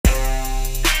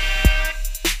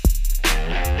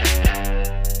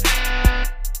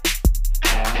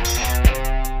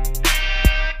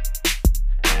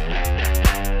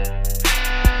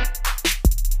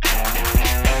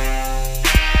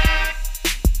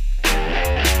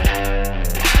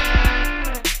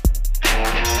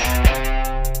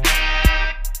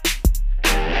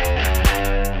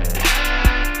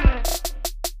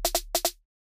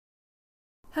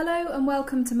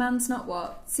welcome to Man's Not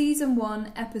What, Season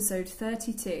 1, Episode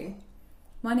 32.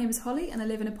 My name is Holly and I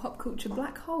live in a pop culture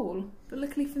black hole. But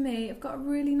luckily for me, I've got a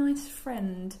really nice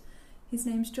friend. His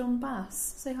name's John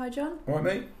Bass. Say hi, John. All right,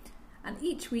 mate. And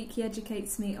each week he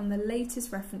educates me on the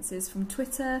latest references from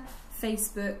Twitter,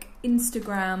 Facebook,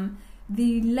 Instagram,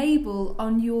 the label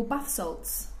on your bath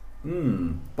salts.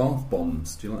 Bath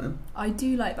bombs. Do you like them? I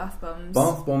do like bath bombs.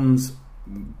 Bath bombs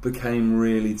became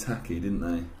really tacky, didn't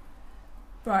they?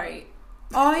 Right.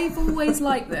 I've always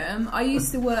liked them. I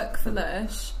used to work for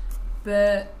Lush,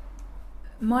 but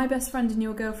my best friend and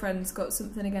your girlfriend's got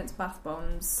something against bath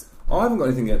bombs. I haven't got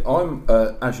anything yet. I'm,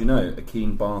 as you know, a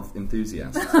keen bath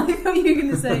enthusiast. I thought you were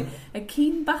going to say a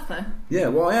keen bather. Yeah,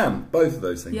 well, I am. Both of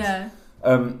those things. Yeah.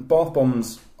 Bath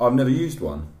bombs, I've never used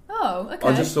one. Oh, okay.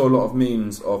 I just saw a lot of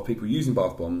memes of people using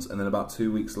bath bombs, and then about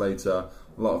 2 weeks later,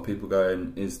 a lot of people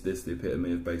going, "Is this the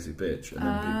epitome of basic bitch?" And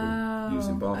then people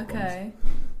using bath bombs.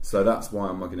 So that's why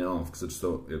I'm mugging it off, because I just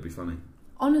thought it would be funny.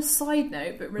 On a side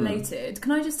note, but related,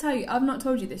 can I just tell you, I've not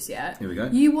told you this yet. Here we go.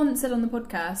 You once said on the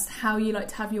podcast how you like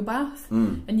to have your bath,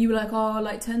 and you were like, oh,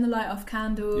 like turn the light off,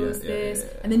 candles, this.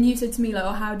 And then you said to me, like,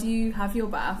 oh, how do you have your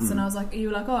baths? And I was like, you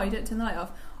were like, oh, you don't turn the light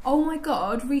off. Oh my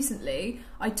God, recently,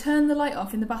 I turned the light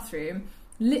off in the bathroom,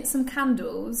 lit some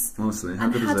candles, honestly, how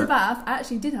and good had is a it? bath. I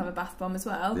actually did have a bath bomb as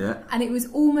well. Yeah. And it was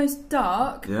almost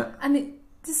dark. Yeah. And it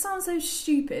just sounds so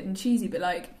stupid and cheesy, but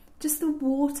like, just the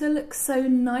water looks so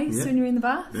nice when you're in the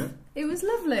bath. Yeah. It was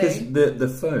lovely. Because the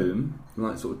foam,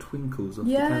 like, sort of twinkles off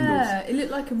the candles. Yeah, it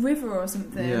looked like a river or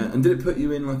something. Yeah, and did it put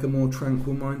you in, like, a more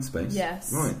tranquil mind space?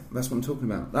 Yes. Right, that's what I'm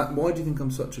talking about. Why do you think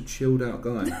I'm such a chilled out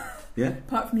guy? Yeah?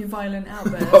 Apart from your violent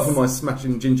outbursts. Apart from my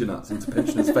smashing ginger nuts into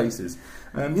pensioners' faces.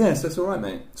 Yes, that's all right,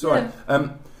 mate. It's all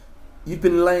right. You've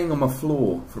been laying on my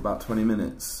floor for about 20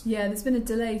 minutes. Yeah, there's been a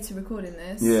delay to recording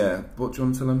this. Yeah, what do you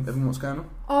want to tell everyone what's going on?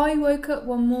 I woke up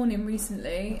one morning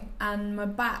recently and my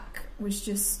back was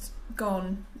just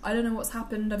gone. I don't know what's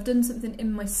happened. I've done something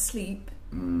in my sleep.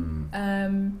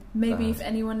 Maybe if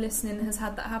anyone listening has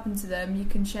had that happen to them, you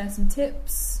can share some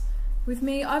tips with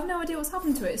me. I've no idea what's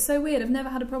happened to it. It's so weird. I've never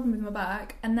had a problem with my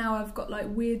back, and now I've got like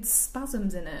weird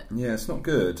spasms in it. Yeah, it's not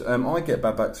good. I get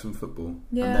bad backs from football,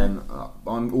 yeah. And then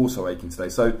I'm also aching today.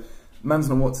 So, Man's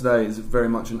Not What today is very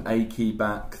much an achy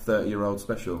back 30-year-old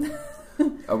special.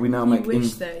 We now make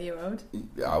 30-year-old.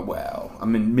 Well,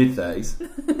 I'm in mid-30s.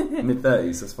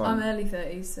 Mid-30s, that's fine. I'm early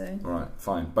 30s, so. All right,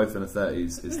 fine. Both in the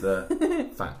 30s is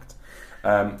the fact.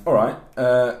 All right.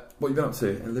 What have you been up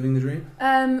to? Living the dream?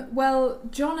 Well,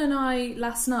 John and I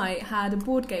last night had a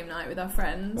board game night with our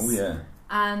friends. Oh, yeah.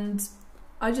 And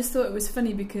I just thought it was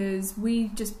funny because we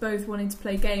just both wanted to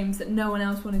play games that no one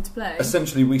else wanted to play.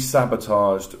 Essentially, we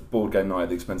sabotaged board game night at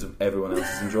the expense of everyone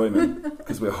else's enjoyment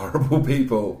because we're horrible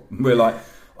people. We're like,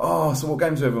 oh, so what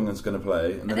games are everyone going to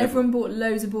play? And everyone bought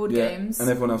loads of board games. And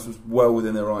everyone else was well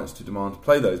within their rights to demand to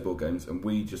play those board games, and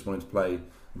we just wanted to play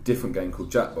a different game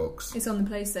called Jackbox. It's on the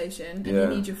PlayStation, and you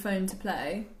need your phone to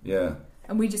play. Yeah.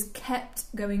 And we just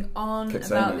kept going on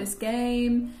about this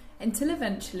game until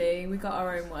eventually we got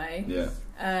our own way. Yeah.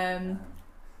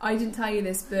 I didn't tell you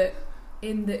this, but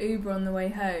in the Uber on the way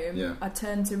home, I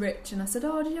turned to Rich and I said,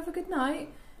 oh, did you have a good night?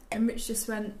 And Rich just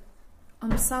went,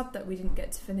 I'm sad that we didn't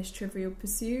get to finish Trivial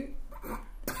Pursuit.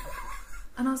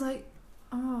 And I was like,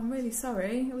 oh, I'm really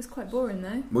sorry. It was quite boring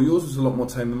though. Well, yours was a lot more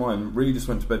tame than mine. Really just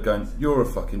went to bed going, you're a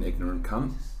fucking ignorant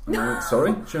cunt. And I went,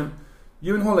 sorry? She went,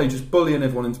 you and Holly just bullying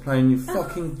everyone into playing your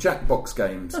fucking Jackbox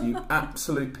games, you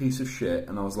absolute piece of shit.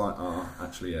 And I was like, oh,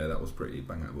 actually, yeah, that was pretty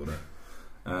bang out of order.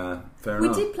 Fair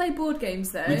enough. We did play board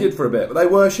games though. We did for a bit, but they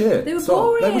were shit. They were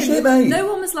boring. They were shit, mate. No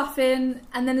one was laughing,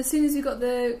 and then as soon as we got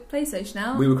the PlayStation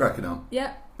out, we were cracking up.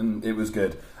 Yeah. And it was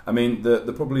good. I mean,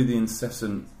 the probably the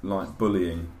incessant like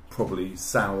bullying probably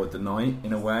soured the night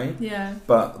in a way. Yeah.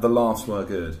 But the laughs were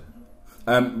good.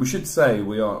 We should say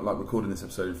we are like recording this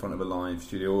episode in front of a live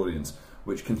studio audience,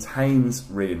 which contains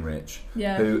Rhea and Rich,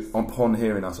 who upon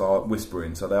hearing us are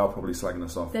whispering, so they are probably slagging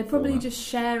us off. They're probably just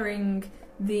sharing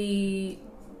the,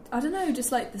 I don't know,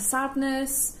 just like the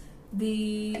sadness,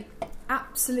 the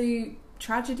absolute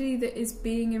tragedy that is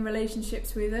being in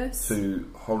relationships with us. Two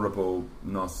horrible,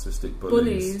 narcissistic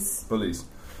bullies.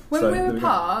 When we're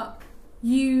apart,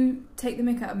 you take the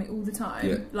mick out of me all the time.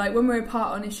 Yeah. Like when we're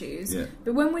apart on issues. Yeah.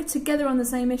 But when we're together on the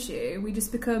same issue, we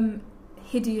just become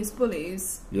hideous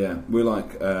bullies. Yeah, we're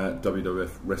like WWF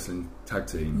wrestling tag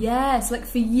team. Yes, like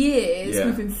for years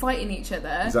we've been fighting each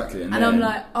other. Exactly. And I'm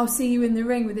like, I'll see you in the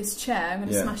ring with this chair, I'm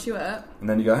going to smash you up. And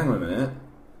then you go, hang on a minute,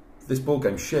 this board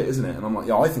game's shit, isn't it? And I'm like,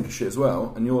 yeah, I think it's shit as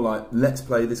well. And you're like, let's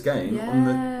play this game on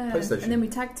the PlayStation. And then we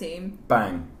tag team.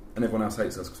 Bang. And everyone else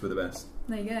hates us because we're the best.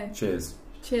 There you go. Cheers.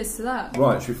 Cheers to that.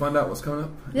 Right, should we find out what's coming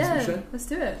up? Yeah, let's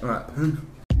do it. All right.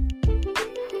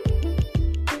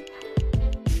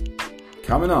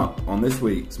 Coming up on this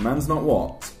week's Man's Not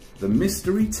What, the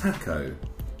mystery taco,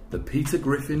 the Peter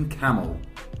Griffin camel,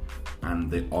 and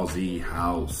the Aussie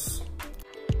house.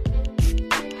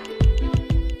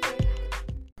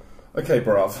 Okay,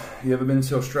 bruv, you ever been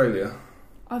to Australia?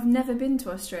 I've never been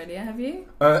to Australia, have you?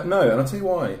 No, and I'll tell you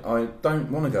why. I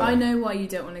don't want to go. I know why you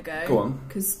don't want to go. Go on.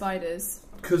 Because spiders.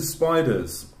 Because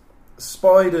spiders.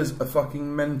 Spiders are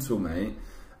fucking mental, mate.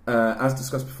 As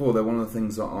discussed before, they're one of the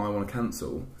things that I want to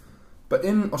cancel. But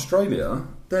in Australia,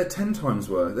 they're 10 times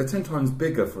worse. They're 10 times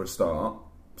bigger for a start.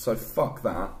 So fuck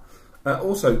that.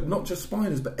 Also, not just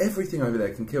spiders, but everything over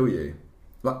there can kill you.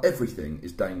 Like, everything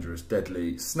is dangerous,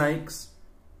 deadly. Snakes.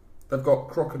 They've got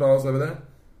crocodiles over there.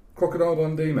 Crocodile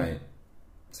Dundee, mate.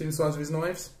 Seen the size of his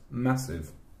knives?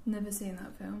 Massive. Never seen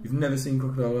that film. You've never seen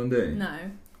Crocodile Dundee? No.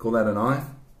 Call that a knife?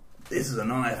 This is a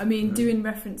knife. I mean, doing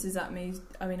references at me,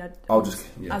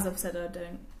 as I've said, I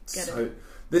don't get it.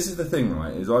 This is the thing,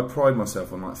 right, is I pride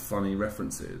myself on like funny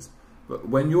references. But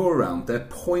when you're around, they're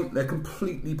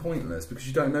completely pointless because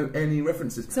you don't know any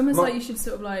references. It's almost like you should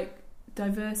sort of like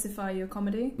diversify your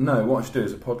comedy. No, what I should do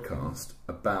is a podcast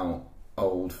about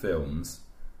old films,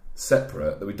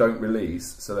 separate, that we don't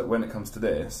release, so that when it comes to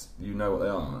this, you know what they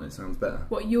are and it sounds better.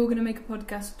 What, you're going to make a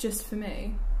podcast just for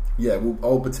me? Yeah,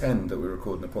 I'll pretend that we're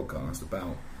recording a podcast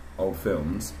about old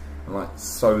films and like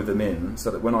sew them in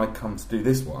so that when I come to do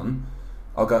this one,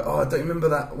 I'll go, oh, I don't remember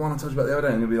that one I told you about the other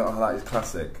day, and you'll be like, oh, that is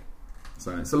classic.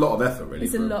 So it's a lot of effort, really.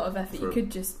 It's a lot of effort. You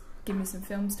could just give me some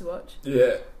films to watch.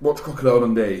 Yeah, watch Crocodile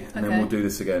Dundee, and then we'll do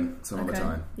this again some other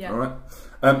time. Yeah. All right.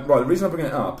 Right. The reason I'm bringing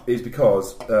it up is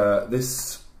because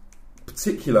this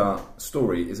particular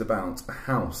story is about a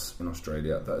house in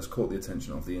Australia that has caught the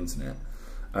attention of the internet.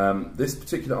 This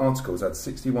particular article has had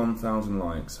 61,000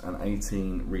 likes and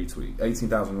 18,000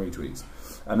 retweets.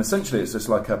 And essentially it's just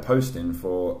like a posting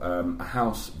for a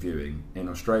house viewing in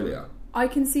Australia. I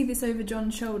can see this over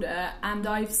John's shoulder, and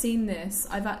I've seen this.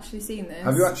 I've actually seen this.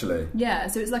 Have you actually? Yeah,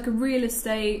 so it's like a real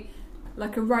estate,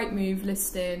 like a Rightmove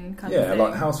listing kind of thing. Yeah,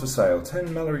 like house for sale,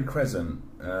 10 Mallory Crescent.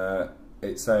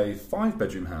 It's a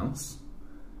 5-bedroom house,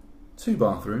 2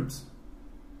 bathrooms,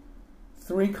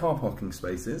 3 car parking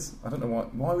spaces. I don't know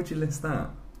why would you list that?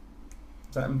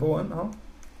 Is that important, huh?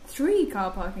 3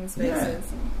 car parking spaces.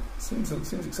 Yeah. Seems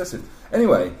excessive.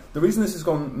 Anyway, the reason this has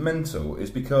gone mental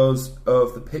is because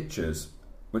of the pictures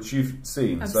which you've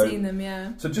seen. I've seen them,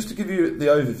 yeah. So just to give you the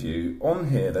overview, on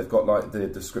here they've got like the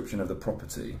description of the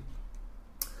property.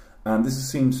 And this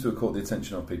seems to have caught the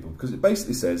attention of people because it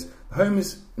basically says the home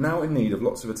is now in need of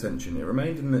lots of attention. It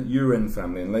remained in the Uren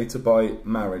family and later by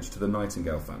marriage to the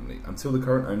Nightingale family until the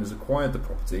current owners acquired the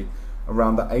property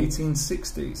around the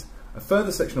 1860s. A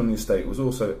further section on the estate was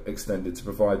also extended to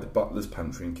provide the butler's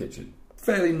pantry and kitchen.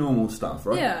 Fairly normal stuff,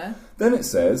 right? Yeah. Then it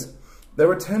says there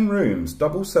are 10 rooms,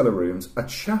 double cellar rooms, a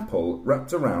chapel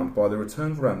wrapped around by the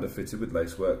return veranda fitted with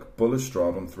lacework,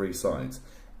 balustrade on 3 sides.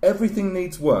 Everything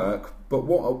needs work, but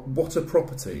what a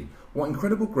property. What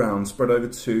incredible ground spread over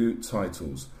 2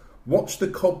 titles. Watch the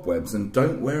cobwebs and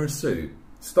don't wear a suit.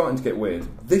 It's starting to get weird.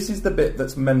 This is the bit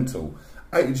that's mental.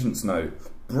 Agent's note.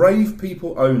 Brave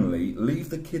people only. Leave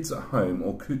the kids at home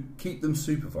or keep them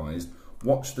supervised.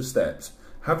 Watch the steps.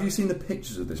 Have you seen the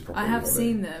pictures of this property? I have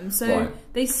seen them. So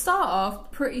They start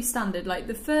off pretty standard. Like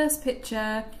the first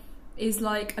picture is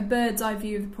like a bird's eye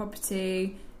view of the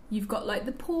property. You've got like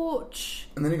the porch.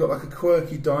 And then you've got like a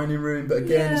quirky dining room, but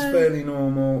again it's fairly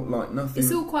normal, like nothing.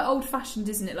 It's all quite old fashioned,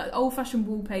 isn't it? Like old fashioned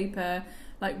wallpaper,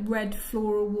 like red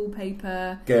floral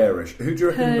wallpaper. Garish. Who do you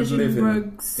reckon would live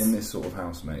in this sort of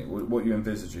house, mate? What are you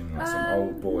envisaging? Like some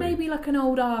old boy? Maybe like an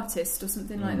old artist or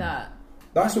something like that.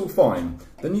 That's all fine.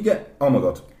 Then you get, oh my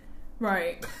god.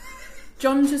 Right.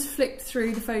 John just flicked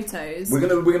through the photos. We're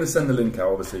gonna send the link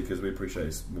out, obviously, because we appreciate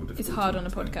it's more difficult. It's hard on a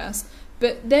podcast.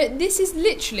 But this is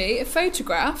literally a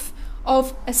photograph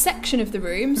of a section of the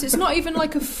room. So it's not even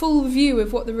like a full view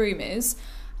of what the room is.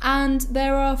 And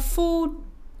there are 4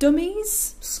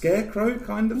 dummies. Scarecrow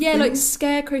kind of thing? Yeah, like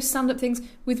scarecrow stand-up things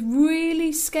with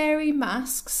really scary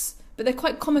masks. But they're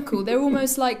quite comical. They're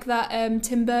almost like that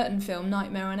Tim Burton film,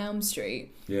 Nightmare on Elm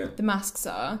Street. Yeah. The masks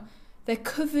are. They're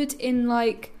covered in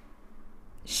like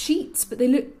sheets, but they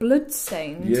look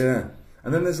blood-stained. Yeah.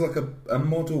 And then there's like a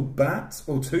model bat,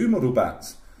 or 2 model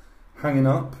bats, hanging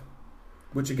up.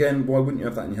 Which again, why wouldn't you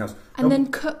have that in your house? And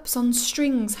then cups on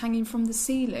strings hanging from the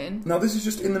ceiling. Now this is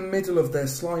just in the middle of their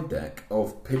slide deck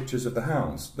of pictures of the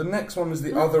house. The next one is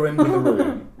the other end of the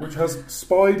room, which has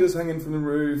spiders hanging from the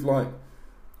roof, like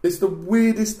It's the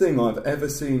weirdest thing I've ever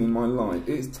seen in my life.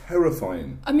 It's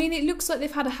terrifying. I mean, it looks like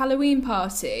they've had a Halloween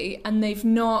party and they've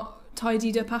not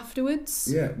tidied up afterwards.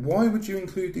 Yeah, why would you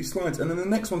include these slides? And then the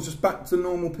next one's just back to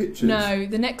normal pictures. No,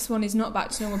 the next one is not back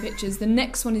to normal pictures. The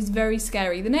next one is very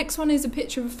scary. The next one is a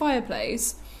picture of a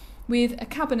fireplace with a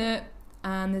cabinet,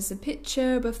 and there's a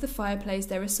picture above the fireplace.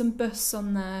 There are some busts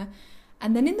on there.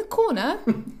 And then in the corner,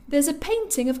 there's a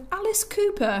painting of Alice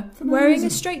Cooper wearing a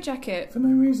straitjacket. For no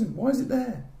reason. Why is it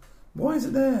there? Why is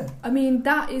it there? I mean,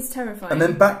 that is terrifying. And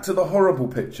then back to the horrible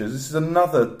pictures. This is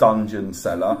another dungeon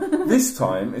cellar. This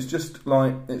time, it's just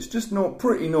like, it's just not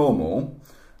pretty normal.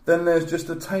 Then there's just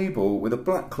a table with a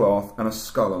black cloth and a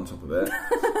skull on top of it.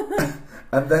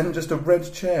 And then just a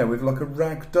red chair with like a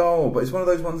rag doll. But it's one of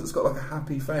those ones that's got like a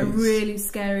happy face. A really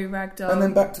scary rag doll. And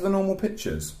then back to the normal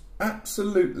pictures.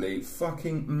 Absolutely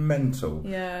fucking mental.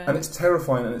 Yeah. And it's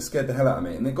terrifying and it scared the hell out of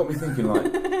me. And it got me thinking,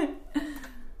 like,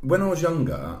 when I was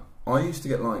younger, I used to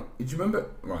get like... Do you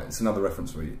remember... Right, it's another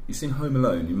reference for you. You've seen Home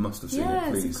Alone? You must have seen it,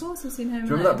 please. Yes, of course I've seen Home Alone.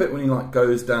 Do you remember that bit when he like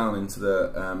goes down into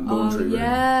the laundry room?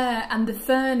 Yeah, and the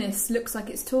furnace looks like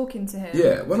it's talking to him.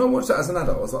 Yeah, when I watched that as an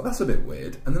adult, I was like, that's a bit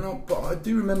weird. And then but I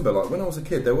do remember, like, when I was a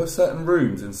kid, there were certain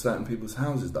rooms in certain people's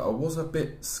houses that I was a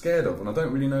bit scared of, and I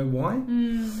don't really know why.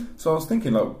 So I was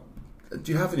thinking, like,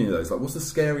 do you have any of those? Like, what's the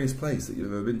scariest place that you've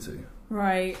ever been to?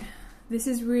 Right. This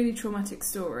is a really traumatic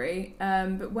story.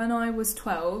 But when I was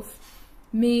 12,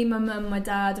 me, my mum, my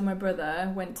dad and my brother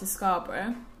went to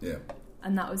Scarborough. Yeah.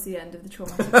 And that was the end of the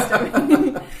traumatic story.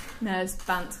 No, it's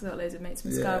Bants, because I've got loads of mates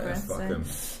from Scarborough.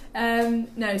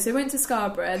 No, so we went to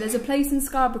Scarborough. There's a place in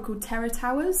Scarborough called Terror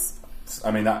Towers.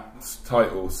 I mean, that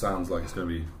title sounds like it's going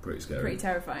to be pretty scary. Pretty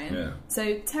terrifying. Yeah.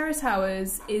 So Terror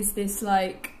Towers is this,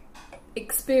 like,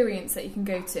 experience that you can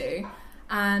go to,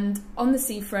 and on the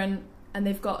seafront, and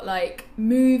they've got like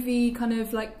movie kind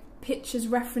of like pictures,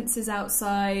 references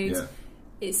outside. Yeah.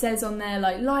 It says on there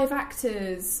like live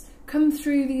actors come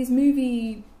through these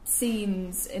movie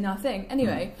scenes in our thing.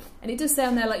 Anyway, and it does say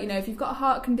on there like, you know, if you've got a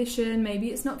heart condition, maybe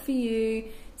it's not for you.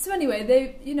 So anyway,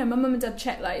 they, you know, my mum and dad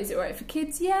checked like, is it alright for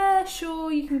kids? Yeah,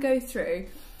 sure, you can go through.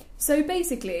 So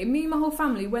basically, me and my whole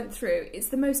family went through. It's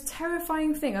the most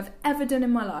terrifying thing I've ever done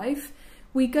in my life.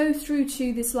 We go through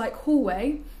to this like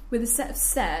hallway with a set of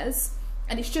stairs,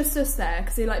 and it's just us there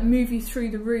because they like move you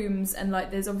through the rooms, and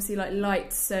like there's obviously like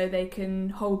lights so they can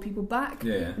hold people back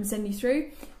and send you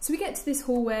through. So we get to this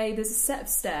hallway, there's a set of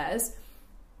stairs,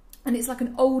 and it's like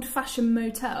an old-fashioned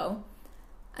motel.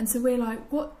 And so we're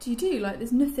like, what do you do? Like,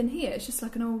 there's nothing here. It's just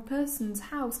like an old person's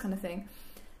house kind of thing.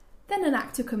 Then an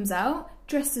actor comes out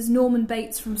dressed as Norman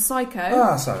Bates from Psycho.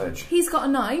 Ah, savage. He's got a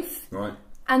knife. Right.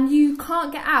 And you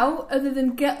can't get out other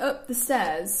than get up the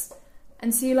stairs.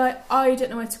 And so you're like, I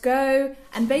don't know where to go.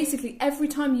 And basically, every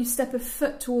time you step a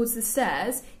foot towards the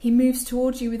stairs, he moves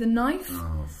towards you with a knife.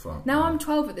 Oh, fuck. Now I'm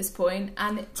 12 at this point,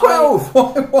 and 12?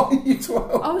 Why are you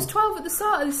 12? I was 12 at the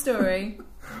start of the story.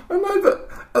 I know, but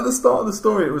at the start of the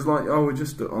story, it was like, oh, we're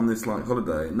just on this like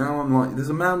holiday. Now I'm like, there's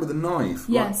a man with a knife.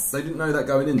 Yes. Like, they didn't know that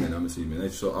going in then, I'm assuming. They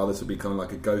just thought, oh, this would be kind of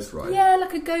like a ghost ride. Yeah,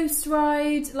 like a ghost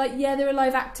ride. Like, yeah, there are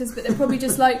live actors, but they're probably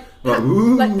just like, pat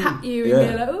you and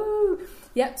you're like, ooh.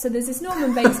 Yep, so there's this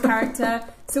Norman Bates character.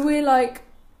 So we're like,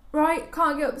 right,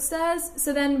 can't get up the stairs.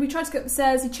 So then we try to get up the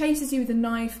stairs. He chases you with a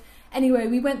knife. Anyway,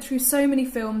 we went through so many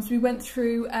films. We went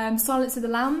through Silence of the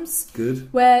Lambs.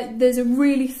 Good. Where there's a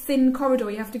really thin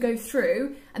corridor you have to go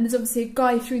through, and there's obviously a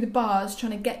guy through the bars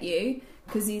trying to get you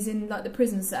because he's in like the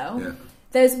prison cell. Yeah.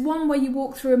 There's one where you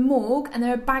walk through a morgue and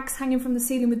there are bags hanging from the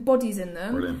ceiling with bodies in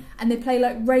them. Brilliant. And they play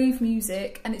like rave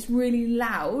music and it's really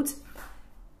loud.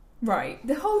 Right,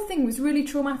 the whole thing was really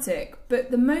traumatic, but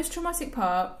the most traumatic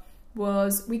part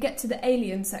was we get to the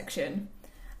alien section.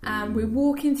 And we're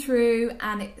walking through,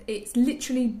 and it's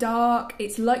literally dark.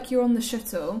 It's like you're on the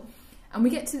shuttle, and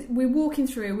we're walking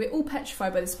through. We're all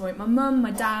petrified by this point. My mum,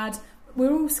 my dad,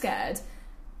 we're all scared.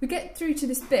 We get through to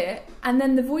this bit, and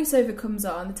then the voiceover comes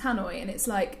on, the tannoy, and it's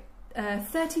like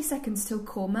 30 seconds till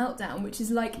core meltdown, which is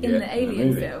like in the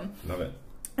Alien film. Love it.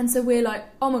 And so we're like,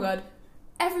 oh my god.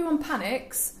 Everyone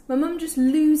panics. My mum just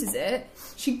loses it.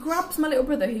 She grabs my little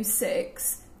brother, who's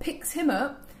 6, picks him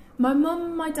up. My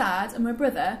mum, my dad and my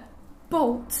brother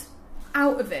bolt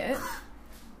out of it.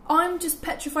 I'm just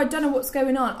petrified, don't know what's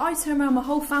going on. I turn around, my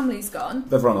whole family's gone.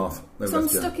 They've run off. So I'm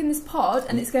stuck in this pod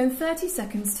and it's going 30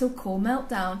 seconds till core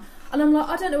meltdown. And I'm like,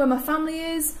 I don't know where my family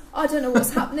is. I don't know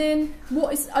what's happening.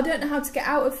 I don't know how to get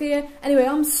out of here. Anyway,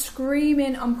 I'm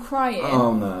screaming, I'm crying.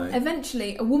 Oh no.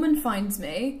 Eventually, a woman finds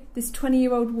me, this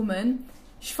 20-year-old woman.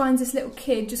 She finds this little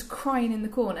kid just crying in the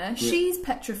corner. Yeah. She's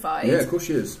petrified. Yeah, of course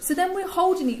she is. So then we're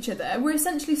holding each other. We're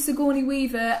essentially Sigourney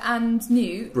Weaver and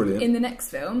Newt in the next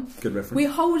film. Good reference.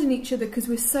 We're holding each other because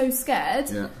we're so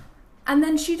scared. Yeah. And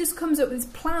then she just comes up with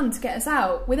this plan to get us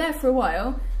out. We're there for a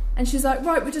while, and she's like,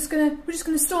 "Right, we're just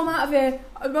gonna storm out of here."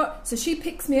 So she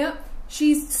picks me up.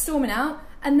 She's storming out,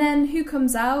 and then who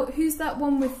comes out? Who's that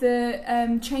one with the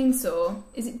chainsaw?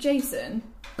 Is it Jason?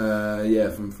 Yeah,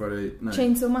 from Friday. No.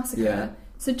 Chainsaw Massacre. Yeah.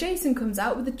 So Jason comes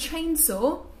out with a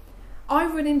chainsaw. I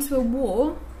run into a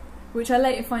wall, which I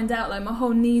later find out, like, my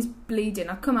whole knee's bleeding.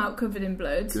 I come out covered in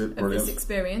blood of this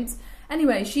experience.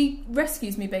 Anyway, she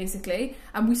rescues me basically,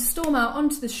 and we storm out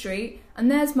onto the street,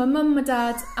 and there's my mum, my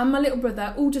dad, and my little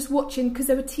brother all just watching, because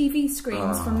there were TV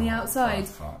screens from the outside.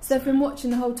 So they've been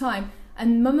watching the whole time.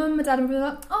 And my mum, my dad, and brother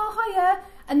were like, "Oh, hiya."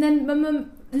 And then my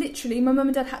mum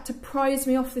and dad had to prise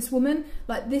me off this woman.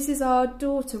 Like, "This is our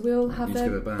daughter, we'll have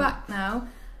her back now."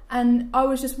 And I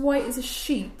was just white as a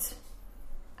sheet.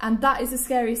 And that is the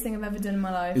scariest thing I've ever done in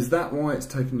my life. Is that why it's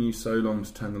taken you so long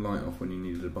to turn the light off when you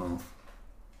needed a bath?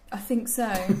 I think so.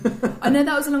 I know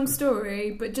that was a long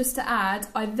story, but just to add,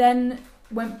 I then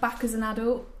went back as an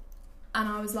adult, and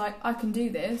I was like, I can do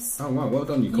this. Oh wow, well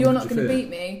done. You're not going to beat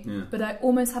me. Yeah. But I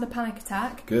almost had a panic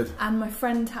attack. Good. And my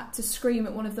friend had to scream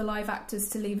at one of the live actors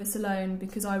to leave us alone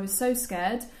because I was so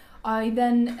scared. I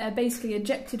then basically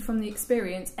ejected from the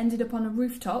experience, ended up on a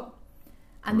rooftop,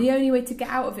 and the only way to get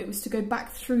out of it was to go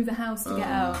back through the house to get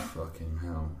out. Fucking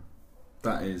hell.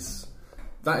 That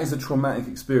is a traumatic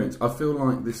experience. I feel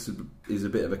like this is a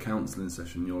bit of a counselling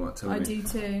session. You're like telling me. I do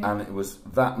too. And it was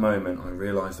that moment I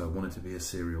realised I wanted to be a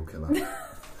serial killer.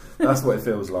 That's what it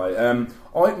feels like.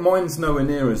 Mine's nowhere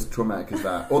near as traumatic as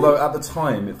that. Although at the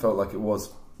time it felt like it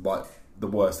was like the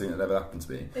worst thing that ever happened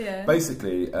to me. Yeah.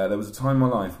 Basically, there was a time in my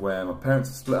life where my parents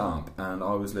had split up, and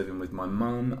I was living with my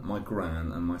mum, my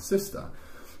gran, and my sister.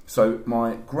 So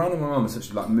my gran and my mum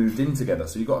essentially like moved in together.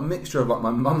 So you got a mixture of like my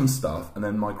mum's stuff and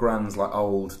then my gran's like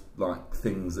old like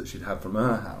things that she'd had from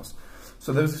her house.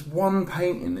 So there was this one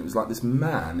painting. It was like this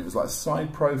man. It was like a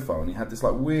side profile, and he had this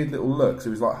like weird little look. So he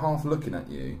was like half looking at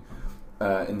you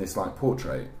in this like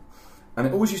portrait, and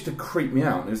it always used to creep me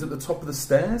out. And it was at the top of the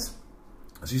stairs.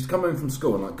 So I used to come home from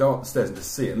school and like go up the stairs and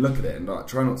just see it and look at it and like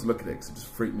try not to look at it because it just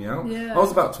freaked me out. Yeah. I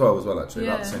was about 12 as well, actually,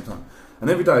 about the same time. And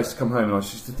every day I used to come home and I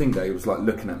used to think that he was like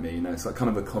looking at me. You know, it's like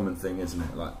kind of a common thing, isn't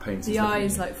it? Like paintings. The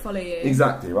eyes like follow you.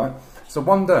 Exactly, right? So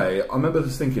one day I remember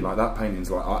just thinking like that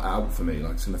painting's like out for me,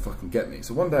 like it's gonna fucking get me.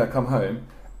 So one day I come home,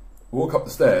 walk up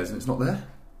the stairs and it's not there.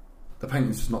 The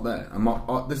painting's just not there. And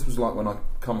this was like when I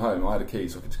come home, I had a key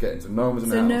so I could just get in. So no one was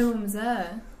in the house. So no one was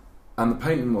there. And the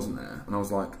painting wasn't there. And I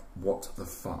was like, what the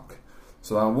fuck?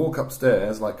 So I walk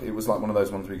upstairs, like it was like one of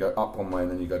those ones where you go up one way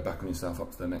and then you go back on yourself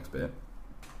up to the next bit.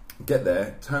 Get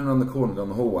there, turn around the corner down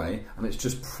the hallway, and it's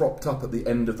just propped up at the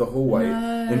end of the hallway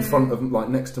in front of, like,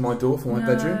 next to my door for my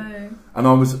bedroom. And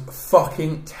I was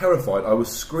fucking terrified. I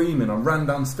was screaming. I ran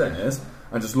downstairs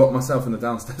and just locked myself in the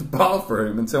downstairs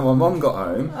bathroom until my mum got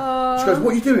home. She goes,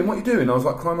 "What are you doing? What are you doing?" I was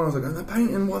like climbing. I was like, "The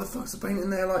painting. Why the fuck's the painting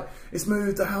there? Like, it's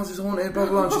moved. The house is haunted. Blah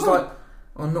blah blah." And she's like,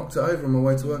 "I knocked it over on my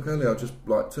way to work earlier. I just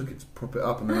like took it to prop it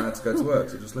up, and then I had to go to work,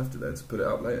 so I just left it there to put it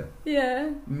up later." Yeah.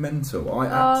 Mental. I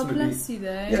absolutely. Oh, bless you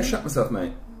though. Yeah, shut myself,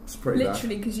 mate. It's pretty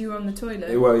literally because you were on the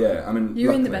toilet. Well, yeah. I mean, you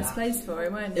were in the best place for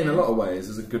it, weren't you? In a lot of ways,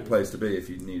 it's a good place to be if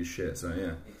you need a shit. So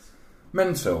yeah,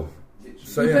 mental.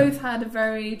 So you both had a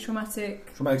very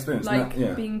traumatic experience, like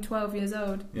being 12 years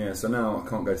old. Yeah, so now I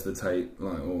can't go to the Tate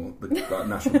or the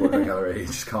National Portrait Gallery.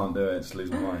 Just can't do it. Just lose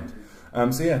my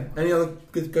mind. So yeah, any other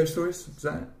good ghost stories? Is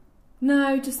that it?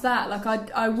 No, just that.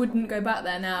 Like I wouldn't go back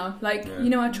there now. Like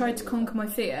you know, I tried to conquer my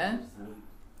fear.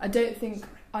 I don't think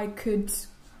I could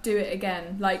do it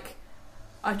again. Like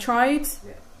I tried,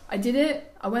 I did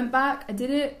it. I went back, I did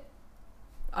it.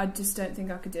 I just don't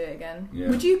think I could do it again. Yeah.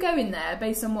 Would you go in there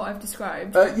based on what I've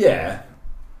described? Yeah,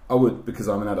 I would because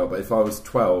I'm an adult. But if I was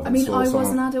 12, I mean, I was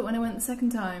an adult when I went the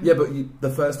second time. Yeah, but the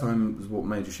first time was what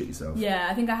made you shit yourself. Yeah,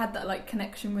 I think I had that like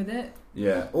connection with it.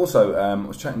 Yeah. Also, I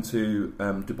was chatting to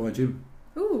Dubai Jim.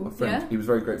 Ooh, my friend. Yeah. He was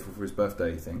very grateful for his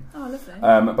birthday thing. Oh,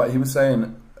 lovely. But he was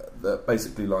saying that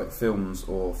basically like films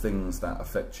or things that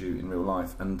affect you in real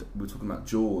life, and we were talking about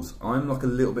Jaws. I'm like a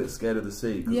little bit scared of the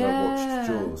sea because I watched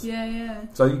Jaws. Yeah.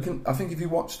 So I think if you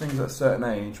watch things at a certain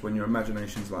age when your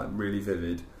imagination's like really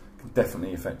vivid, it can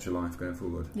definitely affect your life going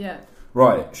forward. Yeah.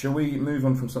 Right, shall we move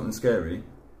on from something scary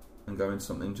and go into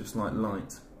something just like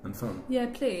light and fun? Yeah,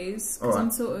 please, because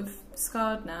I'm sort of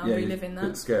scarred now, reliving that. You're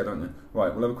a bit scared, aren't you?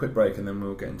 Right, we'll have a quick break and then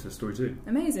we'll get into story 2.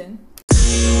 Amazing.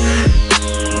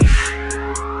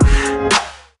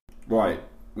 Right,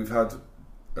 we've had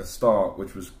a start,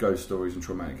 which was ghost stories and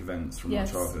traumatic events from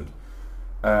Yes. my childhood.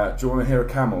 Do you want to hear a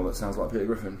camel that sounds like Peter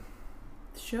Griffin?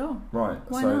 Sure. Right.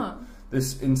 Why so not?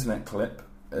 This internet clip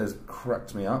has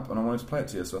cracked me up, and I wanted to play it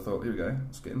to you. So I thought, here we go.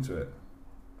 Let's get into it.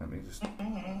 Let me just.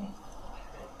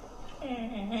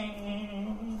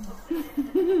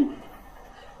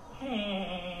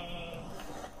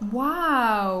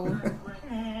 Wow.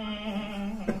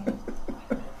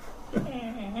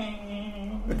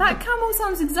 That camel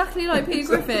sounds exactly like Peter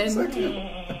Griffin.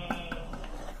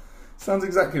 Sounds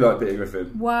exactly like Peter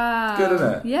Griffin. Wow. Good,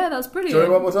 isn't it? Yeah, that's Do brilliant. you want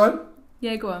it one more time?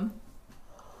 Yeah, go on.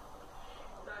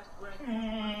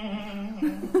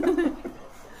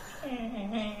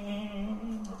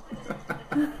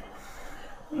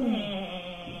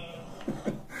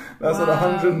 That's Wow. at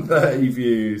 130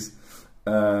 views,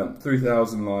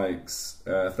 3,000 likes,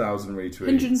 1,000 retweets.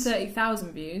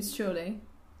 130,000 views, surely.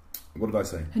 What did I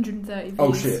say? 130 views.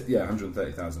 Oh shit! Yeah,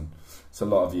 130,000. It's a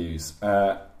lot of views.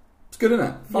 It's good, isn't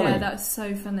it? Funny. Yeah, that's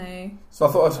so funny. So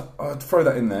I thought I'd throw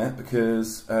that in there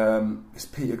because it's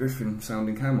Peter Griffin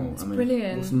sounding camel. It's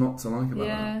brilliant. What's not to like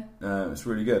about that? It's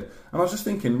really good. And I was just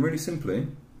thinking, really simply,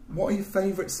 what are your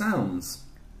favourite sounds?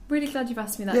 Really glad you've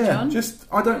asked me that, Yeah, John. just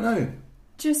I don't know.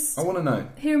 Just I want to know.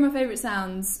 here are my favourite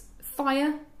sounds.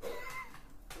 Fire.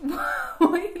 Why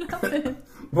are you laughing?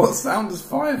 What sound does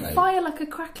fire make? Fire, like a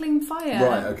crackling fire.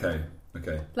 Right. Okay.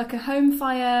 Okay. Like a home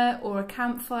fire or a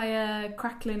campfire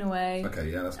crackling away.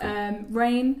 Okay. Yeah, that's good.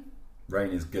 Rain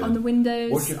Rain is good. on the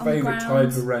windows. What's your on the favourite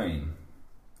ground. type of rain?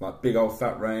 Like big old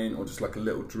fat rain, or just like a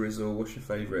little drizzle? What's your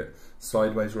favourite?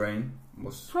 Sideways rain?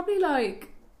 What's Probably like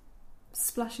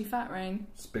splashy fat rain.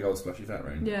 big old splashy fat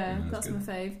rain? Yeah, that's that's good.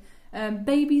 my fave.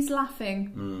 Babies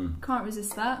laughing. Can't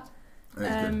resist that.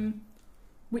 That is good.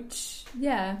 Which,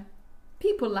 yeah,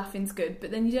 people laughing's good, but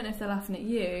then you don't know if they're laughing at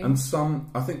you. And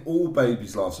I think all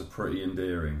babies' laughs are pretty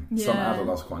endearing. Some Yeah. adult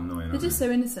laughs are quite annoying, They're aren't just they?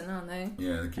 so innocent, aren't they?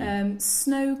 Yeah, they're cute.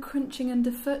 Snow crunching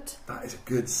underfoot That is a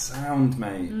good sound,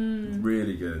 mate.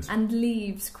 Really good. and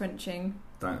leaves crunching.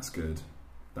 That's good.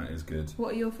 That is good.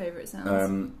 What are your favourite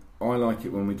sounds? I like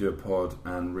it when we do a pod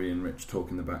and Ree and Rich talk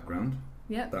in the background.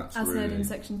 Yep, That's as heard really- in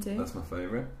section 2. That's my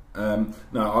favourite. No,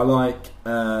 I like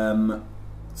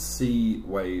sea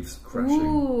waves crashing.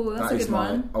 Ooh, that's That a is good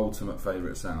my one. ultimate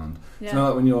favourite sound. Yeah. So now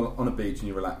that when you're on a beach and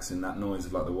you're relaxing, that noise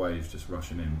of like the waves just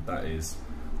rushing in, that is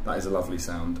a lovely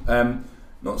sound.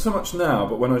 Not so much now,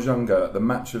 but when I was younger, the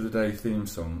Match of the Day theme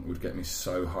song would get me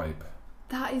so hype.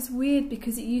 That is weird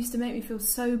because it used to make me feel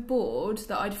so bored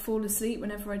that I'd fall asleep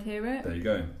whenever I'd hear it. There you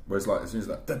go. Whereas like as soon as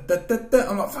like da, da, da, da,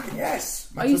 I'm like fucking yes.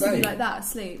 Match I used of to the be Day. like that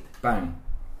asleep. Bang,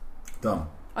 done.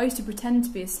 I used to pretend to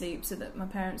be asleep so that my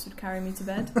parents would carry me to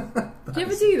bed. Do you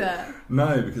ever do that?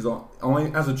 No, because I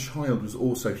as a child was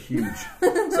also huge, so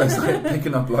it's like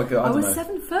picking up like I I don't was know.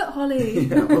 7 foot, Holly.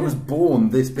 Yeah, I was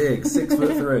born this big,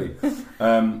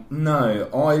 6'3". No,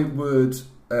 I would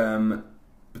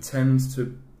pretend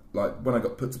to, like, when I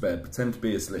got put to bed, pretend to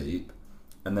be asleep,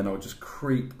 and then I would just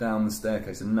creep down the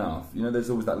staircase enough. You know, there's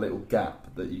always that little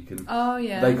gap that you can. Oh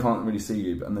yeah. They can't really see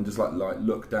you, but and then just like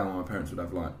look down. My parents would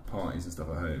have like parties and stuff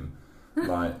at home.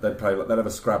 Like they'd have a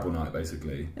Scrabble night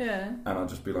basically. Yeah. And I'd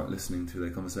just be like listening to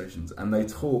their conversations, and they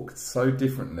talked so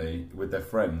differently with their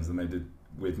friends than they did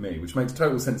with me, which makes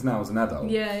total sense now as an adult.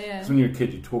 Yeah, yeah. Because when you're a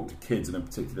kid, you talk to kids in a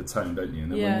particular tone, don't you?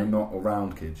 And then Yeah. when you're not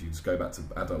around kids, you just go back to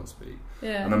adult speak.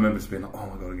 Yeah. And I remember just being like, "Oh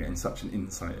my god, I'm getting such an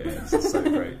insight here. This is so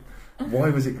great."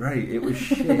 Why was it great? It was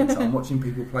shit. I'm watching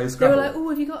people play They Scrabble. were like, "Oh,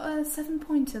 have you got a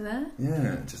 7-pointer there?"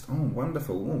 Yeah, just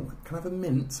wonderful. Oh, can I have a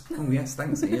mint? Oh yes,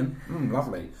 thanks, Ian.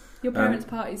 Lovely. Your parents'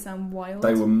 parties sound wild.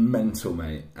 They were mental,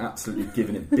 mate. Absolutely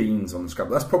giving it beans on the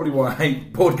Scrabble. That's probably why I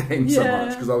hate board games so Yeah.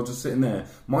 much, because I was just sitting there.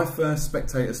 My first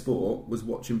spectator sport was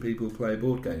watching people play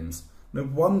board games. No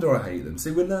wonder I hate them.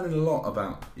 See, we're learning a lot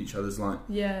about each other's like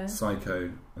Yeah.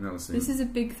 psychoanalysis. This is a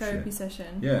big therapy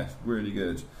session. Yeah, really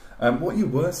good. What are your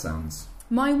worst sounds?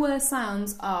 My worst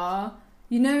sounds are,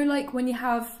 you know, like when you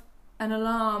have an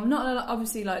alarm.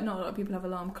 Obviously, like not a lot of people have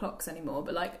alarm clocks anymore,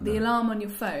 but like the alarm on your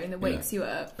phone that wakes you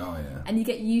up, Oh yeah. and you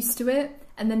get used to it,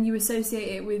 and then you associate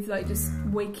it with like just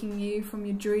waking you from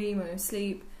your dream or your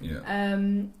sleep. Yeah.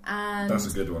 And That's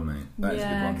a good one, mate. That is a good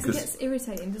yeah, one. because it gets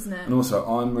irritating, doesn't it? And also,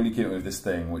 I'm really keen with this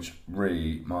thing, which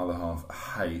Ree, my other half,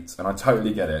 hates, and I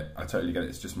totally get it.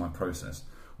 It's just my process,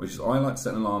 which is I like to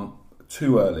set an alarm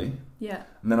too early, Yeah.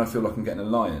 and then I feel like I'm getting a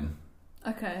lion.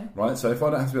 Okay. Right, so if I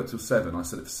don't have to be up till 7, I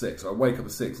set it for 6. I wake up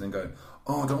at 6 and then go,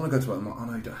 oh, I don't want to go to work. I'm like, oh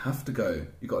no, you don't have to go.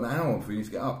 You've got an hour before you need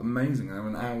to get up. Amazing, I have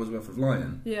an hour's worth of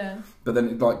lion. Yeah. But then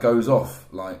it like goes off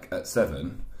like at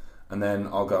 7, and then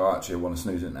I'll go, actually, I want to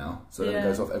snooze it now. So then it Yeah.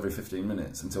 goes off every 15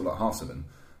 minutes until like 7:30.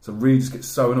 So I really just get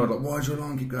so annoyed. Like, why does your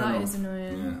alarm keep going off? That is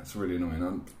annoying. Yeah, it's really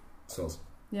annoying.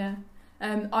 Yeah.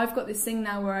 I've got this thing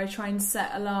now where I try and set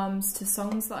alarms to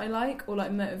songs that I like, or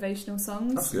like motivational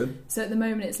songs. That's good. So at the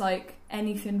moment it's like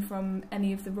anything from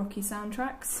any of the Rocky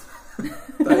soundtracks.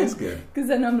 That is good. Because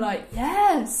then I'm like,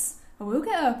 yes, I will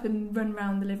get up and run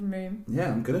around the living room.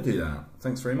 Yeah, I'm going to do that.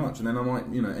 Thanks very much. And then I might,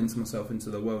 enter myself into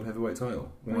the world heavyweight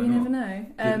title. Why well, you not? never know.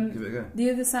 Give it a go.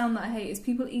 The other sound that I hate is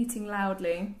people eating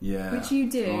loudly. Yeah. Which you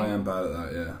do. I am bad at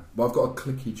that, yeah. But I've got a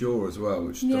clicky jaw as well,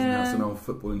 which doesn't have an old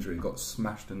football injury. Got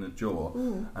smashed in the jaw.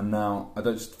 Ooh. And now, I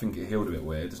don't just think it healed a bit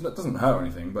weird. It doesn't hurt or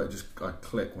anything, but I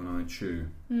click when I chew.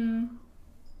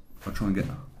 I'll try and get...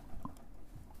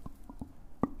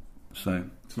 So,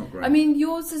 it's not great. I mean,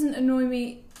 yours doesn't annoy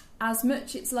me as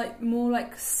much. It's like more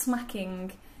like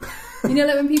smacking. You know,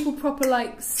 like when people proper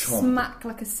like smack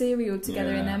like a cereal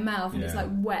together in their mouth and it's like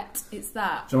wet. It's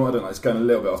that. Do you know what I don't like? It's going a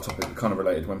little bit off topic, but kind of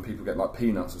related. When people get like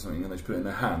peanuts or something and they just put it in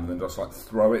their hand and then just like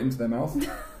throw it into their mouth.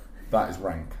 That is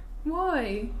rank.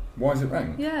 Why? Why is it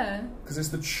rank? Yeah. Because it's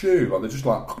the chew. Like they're just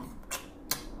like.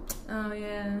 Oh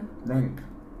yeah. Rank.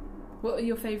 What are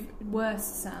your favourite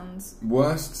worst sounds?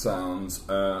 Worst sounds.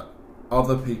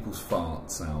 Other people's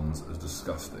fart sounds as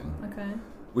disgusting. Okay.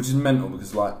 Which is mental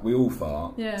because like we all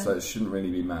fart, yeah. So it shouldn't really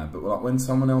be mad. But like when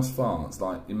someone else farts,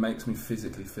 like it makes me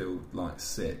physically feel like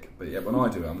sick. But yeah, when I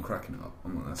do it, I'm cracking up.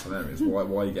 I'm like, that's hilarious. Why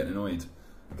are you getting annoyed?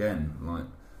 Again, like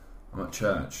I'm at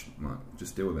church, like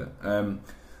just deal with it.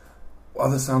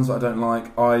 Other sounds that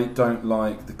I don't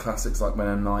like the classics like when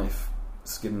a knife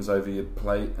skims over your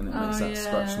plate and it makes that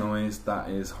scratch noise.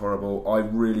 That is horrible. I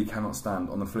really cannot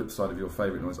stand, on the flip side of your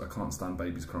favourite noise, I can't stand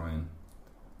babies crying.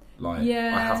 Like,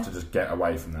 I have to just get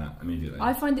away from that immediately.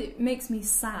 I find it makes me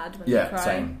sad when they cry. Yeah,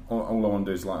 same. All I want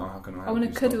to do is like, how can I help I want to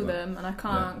you cuddle stop that? them and I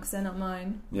can't because they're not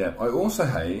mine. Yeah, I also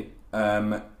hate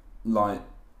like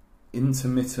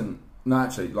intermittent,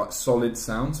 like solid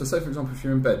sound. So say for example if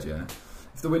you're in bed,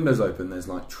 if the window's open there's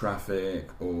like traffic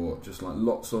or just like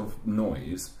lots of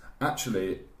noise.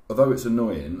 Actually, although it's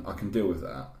annoying, I can deal with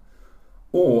that.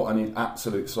 Or I need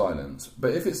absolute silence.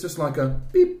 But if it's just like a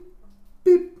beep,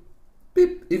 beep,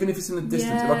 beep, even if it's in the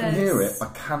distance, if I can hear it, I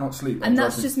cannot sleep. And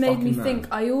that's just made me think,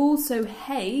 I also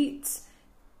hate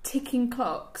ticking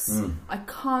clocks. I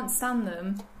can't stand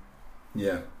them.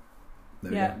 Yeah.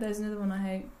 There's another one I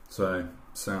hate. So,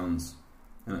 sounds.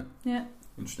 Yeah.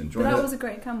 Interesting. But that was a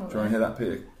great camel. Do you want to hear that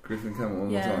Peter Griffin camel one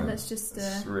more time? Yeah, let's just...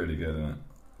 It's really good, isn't it?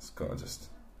 It's got to just...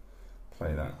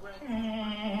 play that.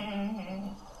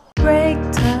 Break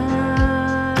time.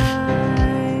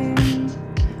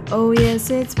 Oh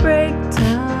yes, it's break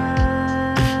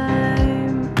time.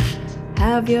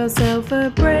 Have yourself a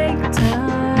break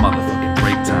time. Motherfucking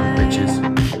break time, bitches.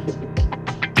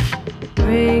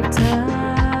 Break time.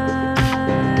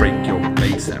 Break your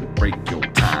face and break your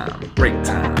time. Break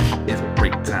time. It's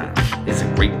break time. It's a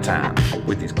great time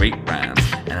with these great rhymes.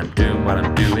 And I'm doing what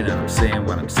I'm doing and I'm saying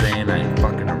what I'm saying. I ain't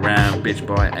fucking around, bitch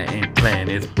boy, I ain't playing.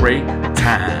 It's break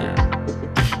time,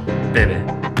 baby.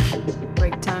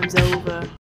 Break time's over.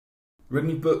 Read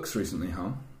any books recently,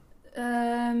 huh?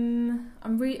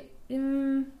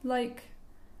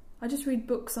 I just read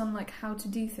books on like how to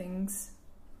do things.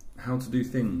 How to do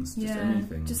things? Just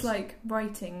anything? Just like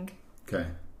writing. Okay.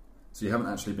 So you haven't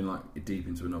actually been like deep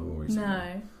into a novel recently?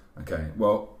 No. Okay,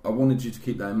 well, I wanted you to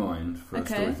keep that in mind for a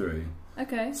story 3.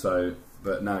 Okay. So,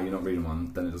 but now you're not reading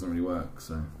one, then it doesn't really work,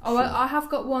 so... Oh, sure. I have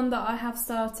got one that I have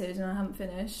started and I haven't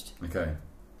finished. Okay.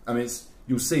 I mean,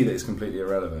 you'll see that it's completely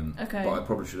irrelevant. Okay. But I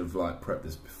probably should have, like, prepped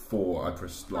this before I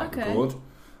pressed, record,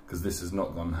 because this has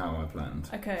not gone how I planned.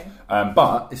 Okay.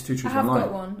 But it's 2 truths, 1 lie. I have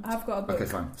got one. I have got a book.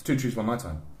 Okay, fine. It's 2 truths, 1 lie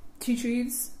time. 2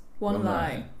 truths, 1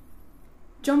 lie.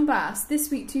 John Bass, this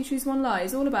week 2 truths, 1 lie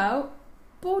is all about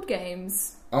board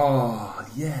games. Oh,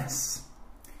 yes.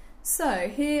 So,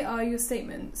 here are your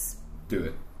statements. Do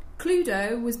it.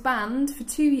 Cluedo was banned for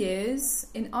 2 years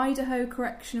in Idaho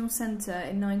Correctional Center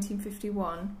in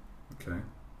 1951. Okay.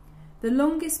 The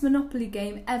longest Monopoly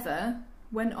game ever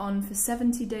went on for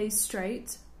 70 days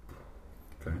straight.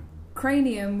 Okay.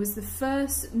 Cranium was the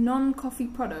first non-coffee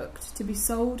product to be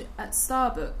sold at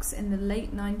Starbucks in the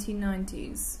late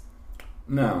 1990s.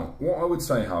 Now, what I would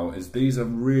say, Hal, is these are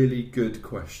really good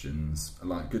questions,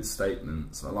 like good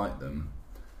statements. I like them.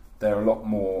 They're a lot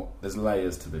more. There's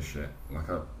layers to this shit.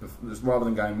 Rather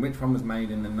than going, which one was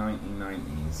made in the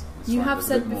 1990s? You have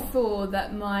said before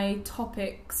that my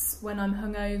topics when I'm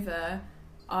hungover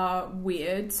are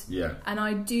weird. Yeah. And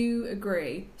I do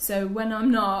agree. So when I'm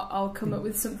not, I'll come up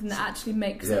with something that actually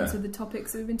makes sense of the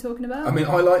topics that we've been talking about. I mean,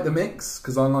 I like the mix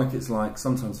because I like it's like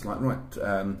sometimes it's like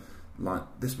right. like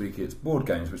this week it's board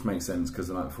games, which makes sense because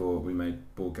the night before we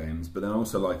made board games. But then I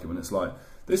also like it when it's like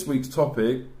this week's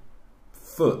topic,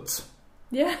 foot.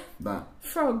 Yeah. That.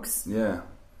 Frogs. Yeah.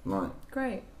 Like.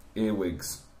 Great.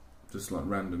 Earwigs. Just like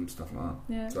random stuff like that.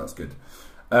 Yeah. So that's good.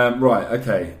 Right.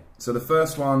 Okay. So the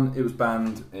first one, it was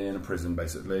banned in a prison,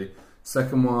 basically.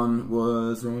 Second one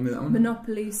was, remind me that one?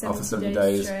 Monopoly, 70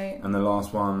 days straight. And the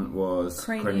last one was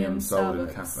Cranium sold in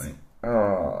a cafe.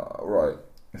 Right.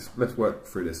 Let's work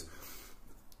through this.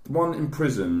 The one in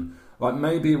prison, like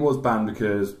maybe it was banned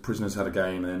because prisoners had a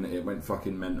game and it went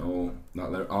fucking mental,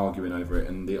 like they're arguing over it,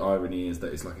 and the irony is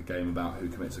that it's like a game about who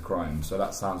commits a crime, so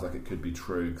that sounds like it could be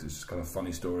true because it's just kind of a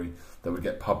funny story that would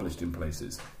get published in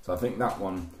places. So I think that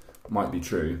one might be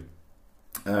true.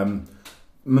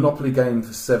 Monopoly game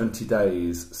for 70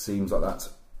 days seems like that's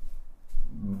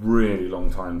really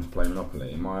long time to play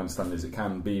Monopoly. My understanding is it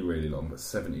can be really long, but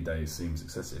 70 days seems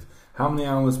excessive. How many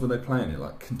hours were they playing it?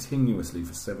 Like continuously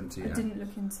for 70 hours? I didn't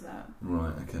look into that.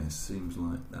 Right, okay, seems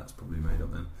like that's probably made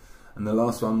up then. And the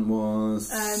last one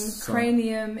was...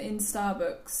 Cranium in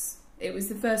Starbucks. It was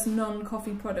the first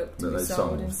non-coffee product to be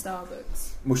sold in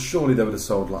Starbucks. Well, surely they would have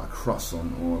sold like a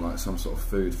croissant or like some sort of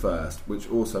food first, which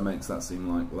also makes that seem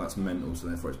like, well, that's mental, so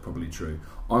therefore it's probably true.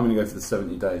 I'm going to go for the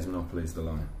 70 days Monopoly's the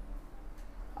lie.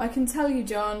 I can tell you,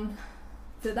 John,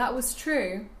 that was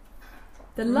true.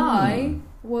 The lie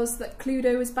was that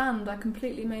Cluedo was banned. I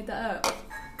completely made that up.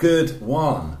 Good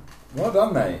one. Well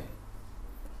done, mate.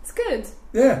 It's good.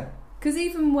 Yeah. Because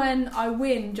even when I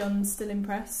win, John's still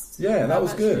impressed. Yeah, that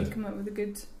was good. Come up with a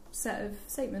good set of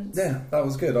statements. Yeah, that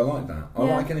was good. I like that. I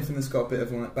like anything that's got a bit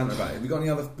of like banter about it. Have you got any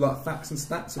other like facts and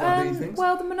stats about these things?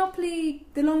 Well, the Monopoly,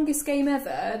 the longest game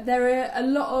ever. There are a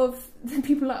lot of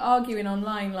people like arguing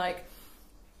online. Like,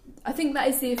 I think that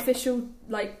is the official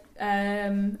like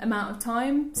amount of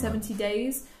time, 70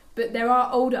 days. But there are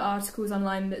older articles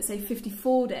online that say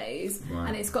 54 days,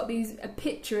 and it's got a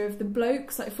picture of the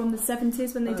blokes like from the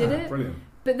 70s when they did it. Brilliant.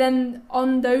 But then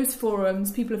on those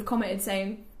forums, people have commented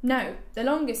saying, no, the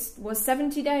longest was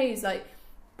 70 days. Like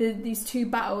these two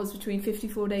battles between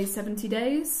 54 days, 70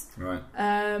 days. Right.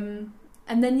 And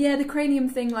then the cranium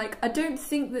thing. Like I don't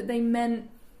think that they meant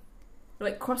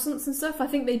like croissants and stuff. I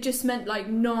think they just meant like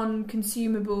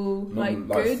non-consumable like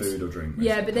goods, food or drink.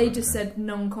 Yeah, but they just said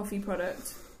non-coffee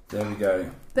product. There we go.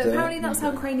 But apparently that's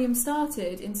how Cranium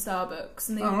started in Starbucks,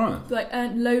 and they like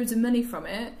earned loads of money from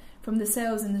it, from the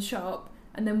sales in the shop,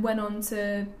 and then went on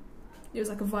to, it was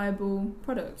like a viable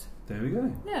product. There we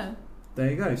go. Yeah.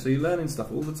 There you go. So you're learning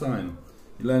stuff all the time.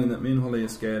 You're learning that me and Holly are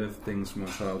scared of things from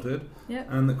our childhood,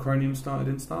 and that Cranium started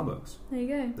in Starbucks. There you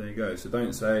go. There you go. So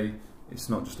don't say it's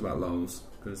not just about lols,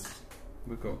 because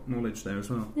we've got knowledge there as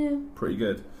well. Yeah. Pretty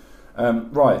good.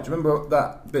 Right, do you remember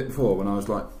that bit before when I was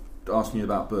like asking you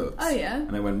about books? Oh yeah.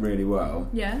 And it went really well.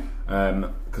 Yeah.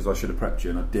 Because I should have prepped you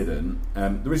and I didn't.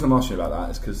 The reason I'm asking you about that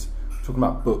is because we're talking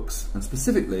about books, and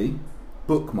specifically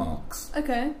bookmarks.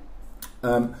 Okay.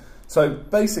 So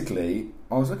basically,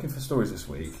 I was looking for stories this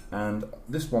week, and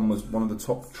this one was one of the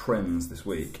top trends this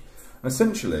week. And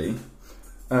essentially,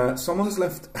 someone has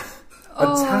left a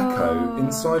taco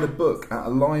inside a book at a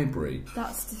library.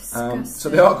 That's disgusting. So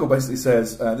the article basically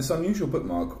says, this unusual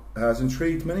bookmark has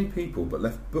intrigued many people but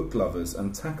left book lovers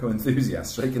and taco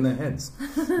enthusiasts shaking their heads.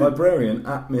 Librarian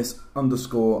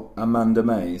 @Miss_Amanda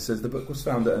May says the book was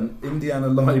found at an Indiana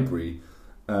library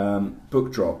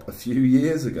book drop a few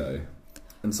years ago.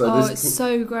 And so it's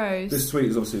so gross. This tweet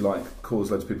has obviously like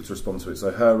caused loads of people to respond to it.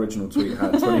 So her original tweet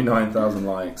had 29,000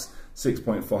 likes,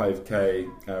 6.5k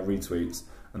retweets.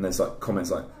 And there's like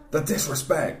comments like, the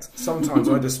disrespect! Sometimes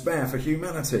I despair for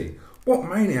humanity. What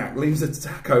maniac leaves a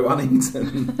taco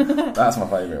uneaten? That's my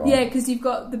favourite one. Yeah, because you've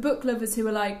got the book lovers who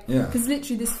are like, Yeah. because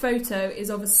literally this photo is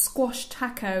of a squashed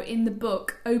taco in the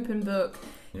book, open book,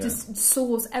 just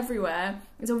sores everywhere.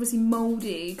 It's obviously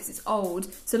mouldy because it's old.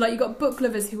 So like you've got book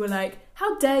lovers who are like,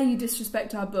 how dare you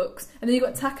disrespect our books? And then you've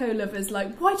got taco lovers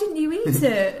like, why didn't you eat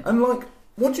it? And like,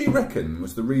 what do you reckon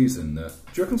was the reason that...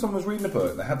 Do you reckon someone was reading a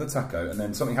book, they had the taco, and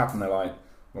then something happened, they're like,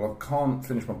 well, I can't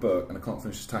finish my book and I can't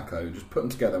finish this taco, just put them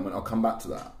together and went, I'll come back to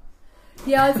that.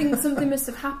 Yeah, I think something must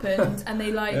have happened, and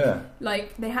they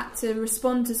like they had to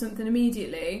respond to something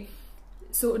immediately,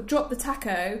 sort of dropped the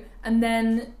taco, and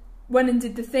then went and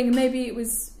did the thing, and maybe it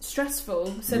was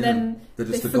stressful, so then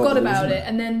they forgot about it,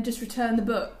 and then just returned the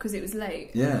book because it was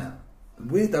late. Yeah.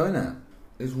 Weird though, isn't it?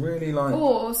 It's really like...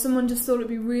 Or someone just thought it'd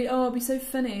be it'd be so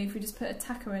funny if we just put a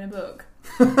taco in a book.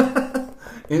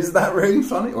 Is that really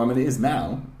funny? Well, I mean, it is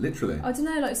now, literally. I don't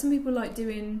know, like some people like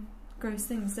doing gross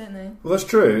things, don't they? Well, that's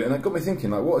true, and it got me thinking,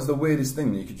 like, what is the weirdest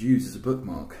thing that you could use as a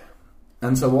bookmark?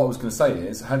 And so what I was going to say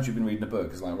is, had you been reading a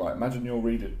book, it's like, right, imagine you're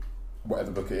reading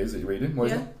whatever book it is that you're reading.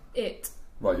 What is it? It.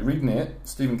 Right, you're reading It,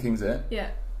 Stephen King's It.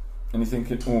 Yeah. And you're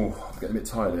thinking, oh, I'm getting a bit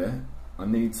tired here. I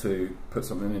need to put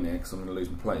something in here because I'm going to lose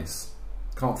my place.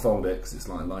 Can't fold it because it's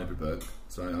like a library book,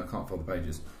 so I can't fold the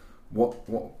pages.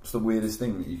 What's the weirdest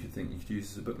thing that you could think you could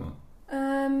use as a bookmark?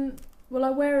 Well, I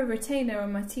wear a retainer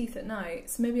on my teeth at night,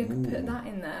 so maybe I could put that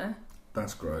in there.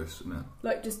 That's gross, isn't it?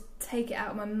 Like, just take it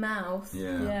out of my mouth.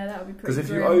 Yeah. Yeah, that would be pretty. Because if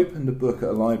you opened a book at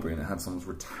a library and it had someone's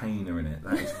retainer in it,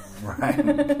 that is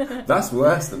rank. That's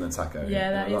worse than a taco.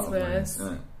 Yeah, that is worse.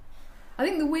 Ways, I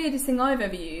think the weirdest thing I've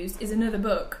ever used is another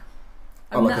book.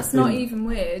 I mean, like that's not even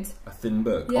weird. A thin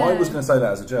book. Yeah. I was going to say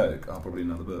that as a joke. Oh, probably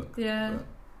another book. Yeah.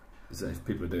 But if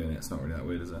people are doing it, it's not really that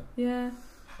weird, is it? Yeah.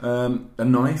 A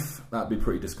knife, that'd be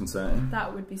pretty disconcerting.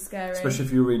 That would be scary. Especially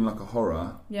if you're reading like a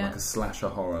horror, yeah. like a slasher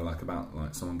horror, like about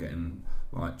like someone getting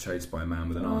like chased by a man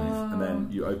with a knife, and then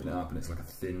you open it up and it's like a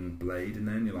thin blade in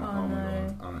there, and you're like, oh my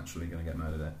god, I'm actually going to get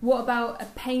murdered there. What about a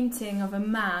painting of a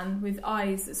man with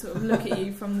eyes that sort of look at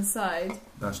you from the side?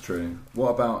 That's true. What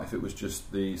about if it was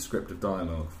just the script of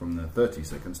dialogue from the 30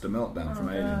 Seconds to Meltdown from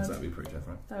Aliens? That'd be pretty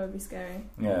terrifying. That would be scary.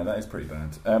 Yeah, that is pretty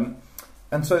bad.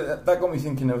 And so that got me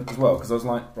thinking as well, because I was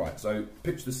like, right, so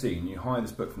picture the scene, you hire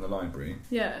this book from the library,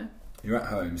 yeah. You're at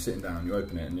home, you're sitting down, you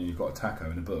open it, and then you've got a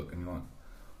taco in a book, and you're like,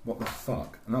 what the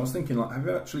fuck? And I was thinking, like, have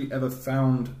you actually ever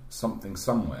found something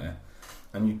somewhere,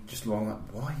 and you just like,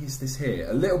 why is this here?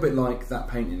 A little bit like that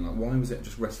painting, like, why was it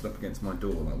just rested up against my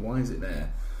door? Like, why is it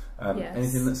there? Yes.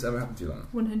 Anything that's ever happened to you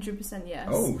like that? 100% yes.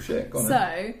 Oh, shit, go on So,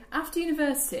 then. after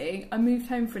university, I moved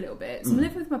home for a little bit, so I'm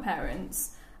living with my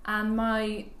parents, and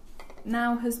my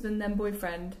now husband, then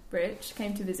boyfriend, Rich,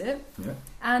 came to visit. Yeah.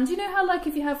 And you know how, like,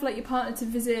 if you have, like, your partner to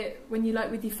visit when you,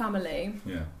 like, with your family?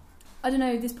 Yeah. I don't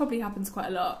know, this probably happens quite a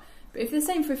lot. But if they're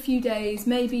staying for a few days,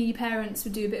 maybe your parents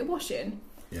would do a bit of washing.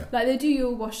 Yeah. Like, they do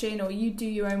your washing, or you do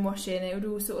your own washing. It would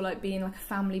all sort of, like, be in, like, a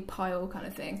family pile kind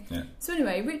of thing. Yeah. So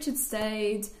anyway, Richard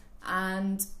stayed,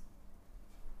 and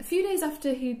a few days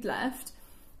after he'd left,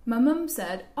 my mum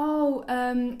said, oh,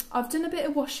 I've done a bit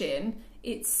of washing.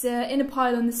 It's in a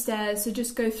pile on the stairs, so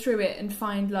just go through it and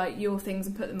find, like, your things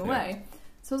and put them away.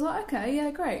 So I was like, okay, yeah,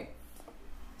 great.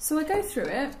 So I go through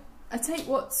it, I take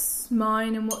what's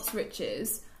mine and what's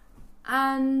Rich's,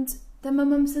 and then my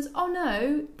mum says, oh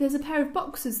no, there's a pair of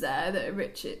boxers there that are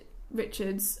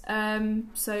Richard's,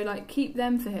 so, like, keep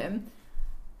them for him.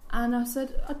 And I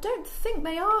said, I don't think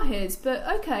they are his, but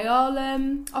okay, I'll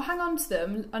hang on to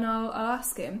them and I'll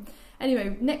ask him.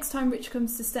 Anyway, next time Rich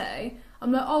comes to stay,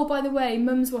 I'm like, oh, by the way,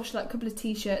 Mum's washed, like, a couple of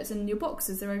t-shirts and your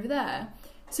boxers are over there.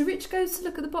 So Rich goes to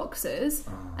look at the boxers,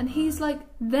 and he's like,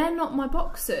 they're not my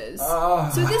boxers. So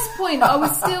at this point, I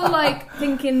was still, like,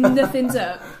 thinking nothing's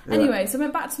up. Yeah. Anyway, so I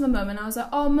went back to my mum and I was like,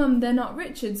 oh, Mum, they're not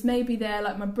Richard's. Maybe they're,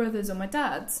 like, my brother's or my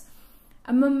dad's.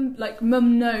 And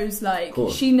Mum knows, like,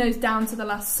 she knows down to the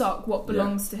last sock what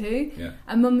belongs to who. Yeah.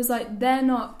 And Mum was like, they're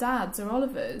not Dad's or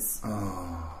Oliver's.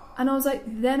 And I was like,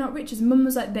 they're not Richard's. Mum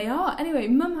was like, they are. Anyway,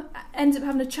 Mum ends up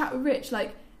having a chat with Rich,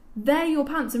 like, they're your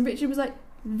pants. And Richard was like,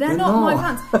 they're not my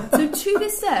pants. So to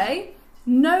this day,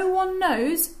 no one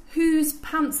knows whose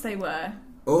pants they were.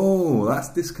 Oh, that's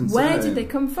disconcerting. Where did they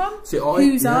come from?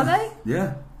 Whose are they?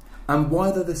 Yeah. And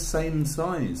why they're the same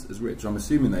size as Rich? I'm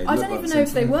assuming they. I don't even know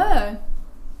if they were.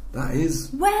 That is.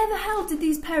 Where the hell did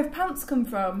these pair of pants come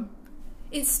from?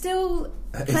 It still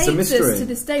plagues us to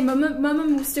this day. My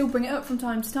mum will still bring it up from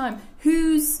time to time.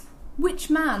 Which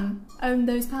man owned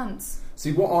those pants?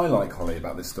 See, what I like, Holly,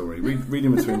 about this story,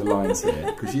 reading between the lines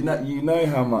here, because you know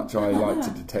how much I like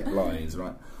to detect lies,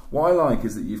 right? What I like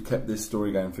is that you've kept this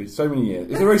story going for so many years.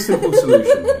 It's a very simple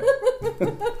solution here.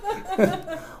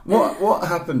 What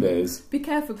happened is... Be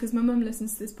careful, because my mum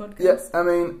listens to this podcast. Yeah, I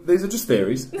mean, these are just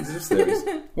theories.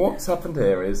 What's happened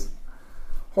here is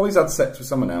Holly's had sex with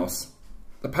someone else.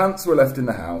 The pants were left in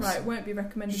the house. Right, won't be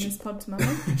recommending this pod to my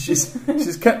mum.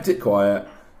 She's kept it quiet,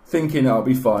 thinking I'll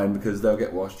be fine because they'll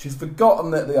get washed. She's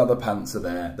forgotten that the other pants are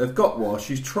there. They've got washed.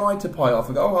 She's tried to pie it off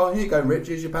and go, oh, here you go, Rich,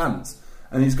 here's your pants.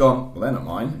 And he's gone, well, they're not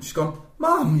mine. And she's gone,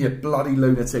 Mum, you bloody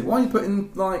lunatic. Why are you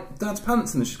putting, like, Dad's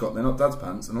pants in? And she's got, they're not Dad's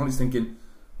pants. And Holly's thinking,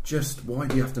 why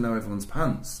do you have to know everyone's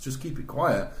pants? Just keep it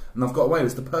quiet. And I've got away. It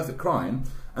was the perfect crime.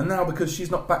 And now, because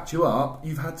she's not backed you up,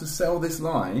 you've had to sell this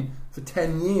lie for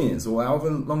 10 years or however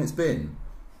long it's been.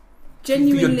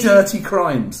 Genuinely. For your dirty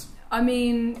crimes. I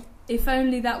mean, if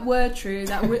only that were true,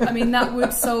 that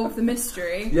would solve the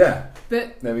mystery. Yeah.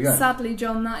 But there we go. Sadly,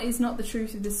 John, that is not the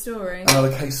truth of the story.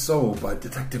 Another case solved by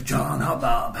Detective John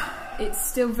Hubbub. It's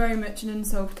still very much an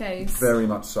unsolved case. Very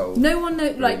much solved. No one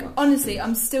knows. Like, honestly,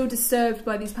 I'm still disturbed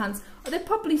by these pants. They're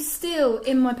probably still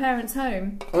in my parents'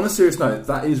 home. On a serious note,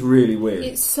 that is really weird.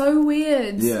 It's so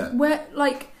weird. Yeah. Where,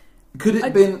 like, Could it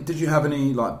have been? Did you have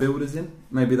any like builders in?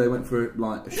 Maybe they went for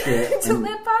like a shit. Took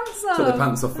their pants off. Took their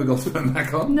pants off. Forgot to put them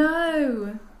back on.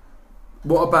 No.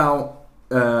 What about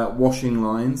washing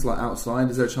lines like outside?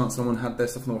 Is there a chance someone had their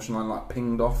stuff on the washing line like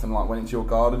pinged off and like went into your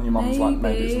garden? Your mum was like,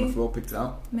 maybe it's on the floor, picked it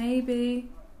up. Maybe.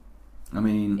 I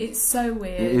mean, it's so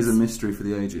weird. It is a mystery for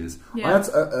the ages. Yeah. I had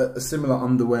a similar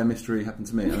underwear mystery happen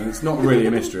to me. I mean, it's not really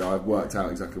a mystery. I've worked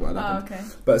out exactly what had happened. Oh, okay.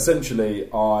 But essentially,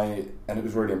 and it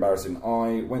was really embarrassing.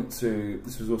 I went to,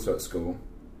 this was also at school,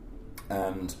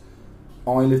 and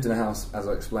I lived in a house, as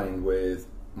I explained, with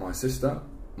my sister,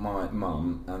 my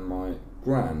mum, and my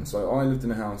gran. So I lived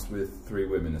in a house with 3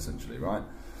 women, essentially, right?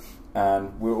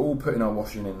 And we were all putting our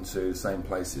washing into the same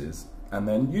places. And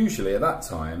then usually at that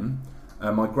time,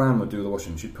 my gran would do the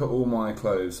washing. She'd put all my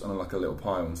clothes on like a little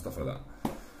pile and stuff like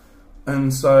that.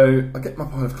 And so I get my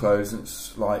pile of clothes, and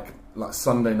it's like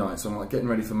Sunday night. So I'm like getting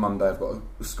ready for Monday. I've got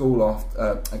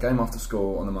a game after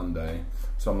school on a Monday.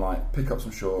 So I'm like, pick up some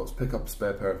shorts, pick up a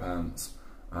spare pair of pants,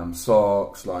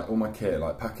 socks, like all my kit,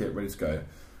 like pack it, ready to go.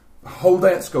 The whole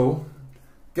day at school,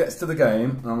 gets to the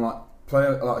game, and I'm like, play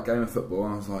like a game of football,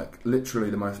 and I was like,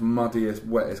 literally the most muddiest,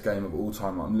 wettest game of all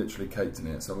time. Like, I'm literally caked in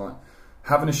it. So I'm like,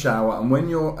 having a shower, and when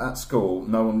you're at school,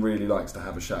 no one really likes to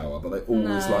have a shower, but they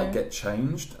always like get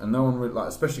changed, and no one really like,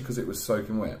 especially because it was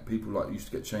soaking wet. People like used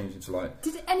to get changed into like.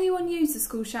 Did anyone use the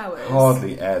school showers?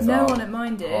 Hardly ever. No one at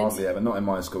mine did. Hardly ever. Not in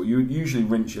my school. You would usually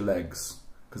rinse your legs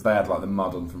because they had like the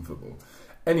mud on from football.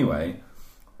 Anyway,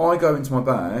 I go into my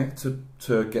bag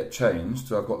to get changed.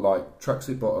 So I've got like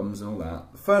tracksuit bottoms and all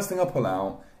that. The first thing I pull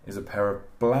out is a pair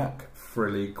of black,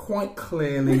 frilly, quite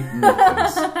clearly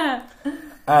knickers.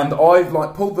 And I've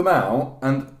like pulled them out,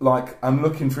 and like I'm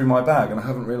looking through my bag, and I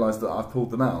haven't realised that I've pulled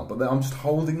them out. But then I'm just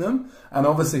holding them, and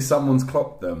obviously someone's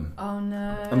clocked them. Oh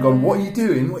no! And gone, what are you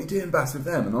doing? What are you doing, Bass, with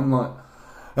them? And I'm like,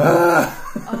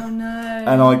 ah. Oh no!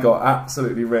 And I got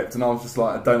absolutely ripped, and I was just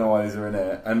like, I don't know why these are in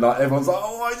it. And like everyone's like,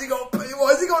 oh, why has he got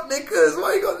knickers?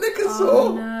 Why you got knickers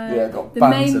for? No. Yeah, got the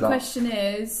main question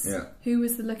is, who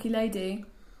was the lucky lady?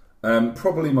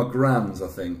 Probably my gran's. I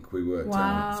think we worked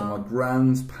out. So my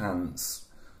gran's pants.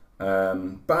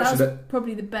 But that's actually,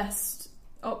 probably the best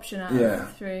option out of the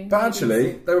 3. But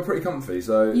actually, they were pretty comfy.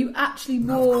 So you actually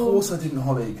wore. No, of course, I didn't,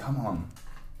 Holly. Come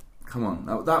on.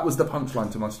 Now, that was the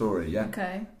punchline to my story. Yeah.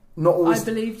 Okay. Not always. I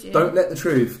believed you. Don't let the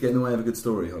truth get in the way of a good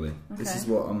story, Holly. Okay. This is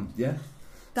what yeah.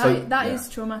 That is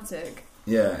traumatic.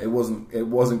 Yeah, it wasn't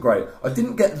great. I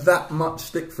didn't get that much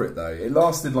stick for it though. It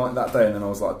lasted like that day, and then I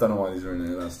was like, I don't know why these are in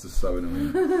here. That's just so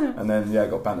annoying. And then I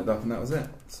got bantered up, and that was it.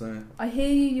 So I hear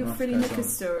your frilly knickers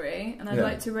story, and I'd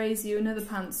like to raise you another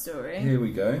pants story. Here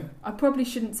we go. I probably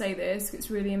shouldn't say this; it's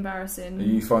really embarrassing. Are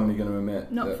you finally going to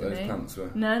admit Not that for those me. pants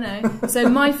were? No. So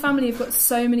my family have got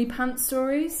so many pants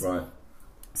stories. Right.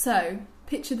 So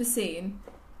picture the scene.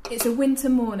 It's a winter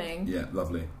morning. Yeah,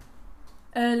 lovely.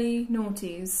 Early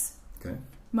noughties. Okay.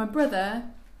 My brother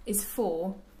is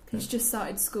 4. He's just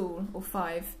started school, or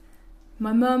 5.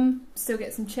 My mum still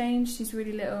gets him changed. She's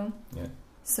really little. Yeah.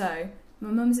 So my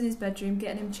mum's in his bedroom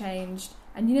getting him changed.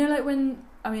 And you know, like when,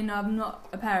 I mean, I'm not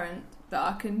a parent, but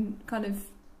I can kind of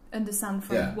understand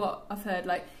from what I've heard.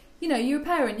 Like, you know, you're a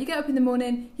parent, you get up in the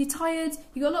morning, you're tired,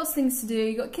 you got lots of things to do,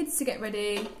 you got kids to get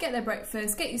ready, get their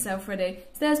breakfast, get yourself ready.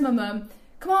 So there's my mum.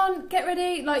 Come on, get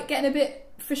ready. Like, getting a bit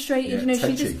frustrated, you know,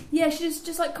 she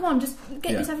just like, come on, just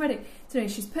get yourself ready. So no,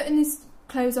 she's putting his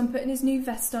clothes on, putting his new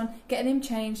vest on, getting him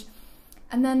changed,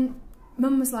 and then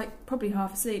mum was like probably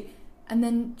half asleep, and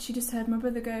then she just heard my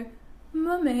brother go,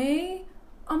 "Mummy,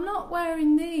 I'm not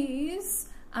wearing these."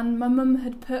 And my mum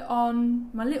had put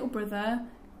on my little brother,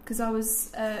 because I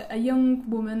was a young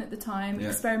woman at the time,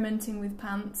 experimenting with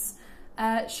pants.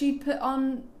 She'd put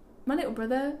on my little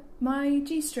brother my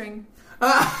G-string.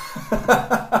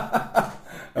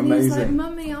 Amazing. And he was like,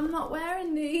 "Mummy, I'm not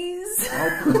wearing these."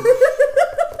 And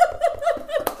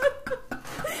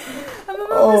my mum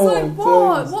was like,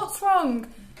 "What? Days. What's wrong?"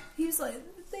 He was like,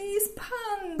 "These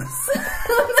pants." And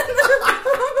then my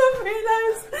mum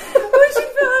realised what she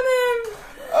put on him.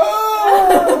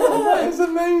 Oh, that is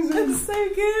amazing. That's so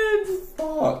good.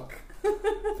 Fuck.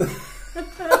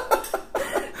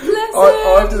 Bless him.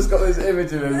 I've just got this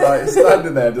image of him like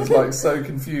standing there, just like so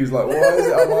confused, like, why is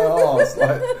it on my arse?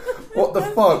 Like, What the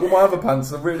fuck? All my other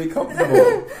pants are really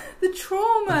comfortable. The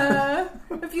trauma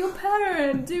of your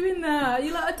parent doing that.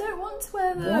 You're like, I don't want to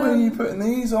wear them. Why are you putting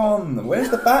these on? Where's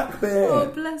the back bit?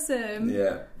 Oh, bless him.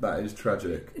 Yeah, that is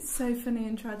tragic. It's so funny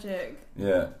and tragic.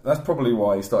 Yeah, that's probably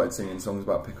why he started singing songs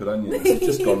about pickled onions. He's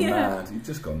just gone Yeah. mad. He's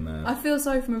just gone mad. I feel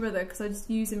sorry for my brother because I just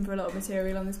use him for a lot of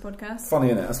material on this podcast. Funny,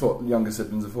 innit? That's what younger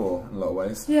siblings are for in a lot of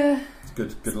ways. Yeah. It's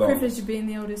good It's a laugh. privilege of being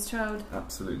the oldest child.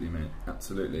 Absolutely, mate.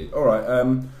 Absolutely. All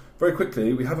right. Very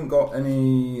quickly, we haven't got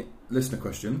any listener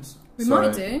questions. We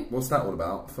might do. What's that all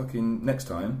about? Fucking next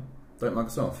time, don't mug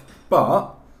us off.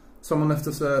 But someone left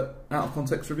us a out of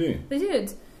context review. They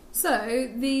did.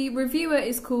 So the reviewer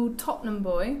is called Tottenham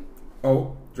Boy.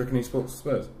 Oh, do you reckon he supports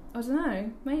Spurs? I don't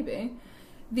know, maybe.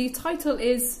 The title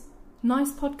is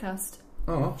Nice Podcast.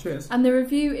 Oh, cheers. And the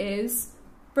review is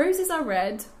Roses are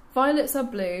red, violets are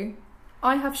blue,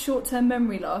 I have short-term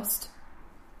memory loss,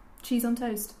 cheese on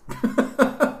toast.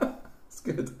 It's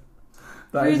good.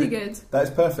 Really good. That is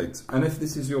perfect. And if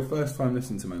this is your first time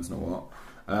listening to Man's Not What,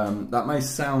 that may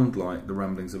sound like the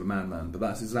ramblings of a madman, but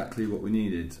that's exactly what we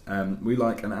needed. We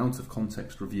like an out of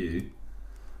context review.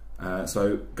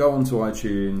 So go on to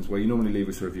iTunes where you normally leave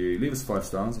us a review. Leave us 5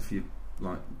 stars if you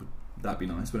like. That'd be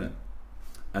nice, wouldn't it?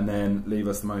 And then leave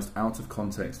us the most out of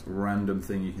context random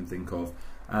thing you can think of,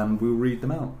 and we'll read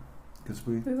them out because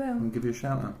we will. We'll give you a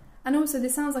shout out. And also,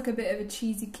 this sounds like a bit of a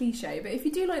cheesy cliche, but if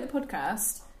you do like the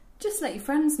podcast, just let your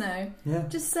friends know. Yeah.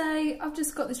 Just say, I've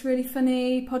just got this really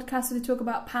funny podcast where they talk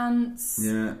about pants.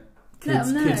 Yeah. Let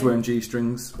them know. Kids wearing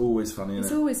G-strings, always funny, isn't it?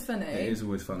 It's always funny. It is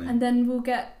always funny. And then we'll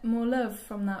get more love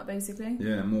from that, basically.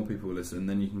 Yeah, more people will listen.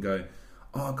 Then you can go,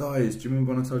 oh, guys, do you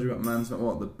remember when I told you about Man's Not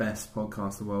What, the best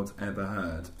podcast the world's ever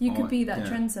heard? You could be that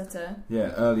trendsetter.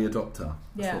 Yeah, early adopter.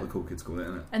 That's Yeah. what the cool kids call it,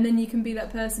 isn't it? And then you can be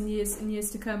that person years and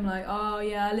years to come, like, oh,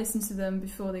 yeah, I listened to them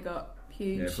before they got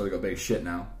huge. Yeah, before they got big shit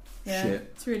now. Yeah, Shit.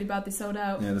 it's really bad they sold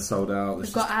out. Yeah, they're sold out.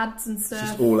 They've got ads and stuff. It's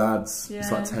just all ads. Yeah.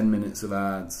 It's like 10 minutes of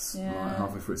ads. Yeah. Like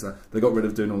halfway through it's they got rid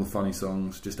of doing all the funny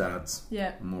songs, just ads.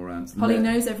 Yeah. More ads. Holly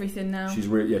knows everything now. She's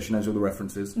really, she knows all the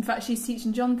references. In fact, she's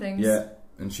teaching John things. Yeah,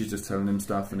 and she's just telling him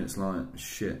stuff and it's like,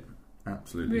 shit.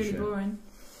 Absolutely really shit. boring.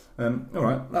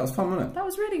 Alright, that was fun, wasn't it? That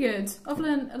was really good. I've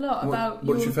learned a lot about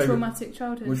your traumatic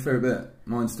childhood. What's your favourite bit?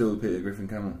 Mine's still the Peter Griffin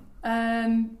camel.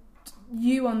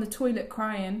 You on the toilet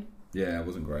crying. Yeah, it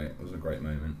wasn't great. It wasn't a great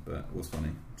moment, but it was funny.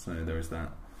 So there is that.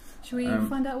 Should we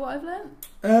find out what I've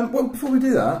learned? Well, before we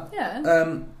do that,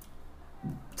 yeah.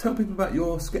 Tell people about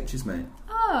your sketches, mate.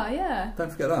 Ah, yeah. Don't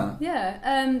forget that.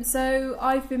 Yeah. So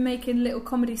I've been making little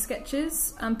comedy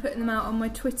sketches and putting them out on my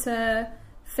Twitter,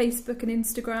 Facebook, and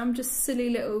Instagram. Just silly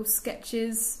little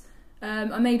sketches.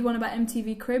 I made one about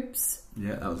MTV Cribs.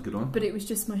 Yeah, that was a good one. But it was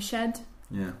just my shed.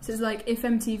 Yeah. So it's like if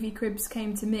MTV Cribs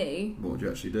came to me, what would you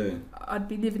actually do? I'd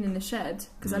be living in a shed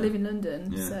because I live in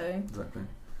London. Yeah, so exactly.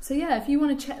 So yeah, if you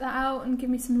want to check that out and give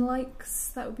me some likes,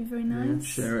 that would be very nice.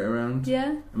 Yeah, share it around.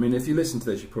 Yeah. I mean, if you listen to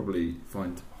this, you probably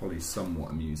find Holly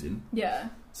somewhat amusing. Yeah.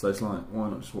 So it's like, why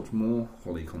not just watch more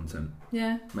Holly content?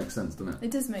 Yeah. Makes sense, doesn't it?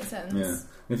 It does make sense. Yeah. And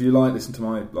if you listen to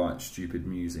my stupid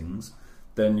musings,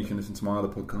 then you can listen to my other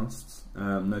podcasts.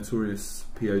 Notorious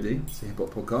POD, it's a hip hop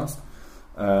podcast.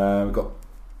 We've got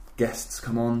guests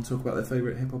come on, talk about their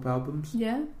favourite hip hop albums.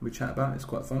 Yeah. We chat about it. It's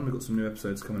quite fun. We've got some new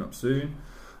episodes coming up soon.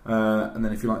 And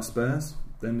then if you like Spurs,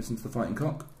 then listen to The Fighting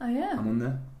Cock. Oh yeah. I'm on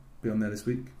there. Be on there this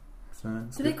week. So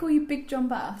do they call you Big John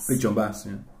Bass? Big John Bass,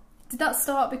 yeah. Did that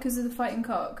start because of The Fighting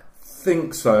Cock?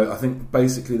 Think so. I think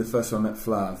basically the first time I met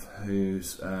Flav,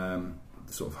 who's the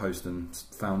sort of host and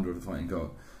founder of The Fighting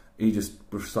Cock, he just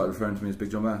started referring to me as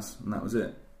Big John Bass, and that was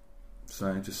it. So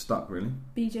it just stuck, really.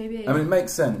 BJB. I mean, it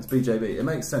makes sense, BJB. It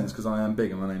makes sense because I am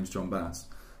big and my name's John Bass.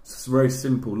 So it's a very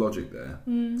simple logic there.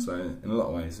 So in a lot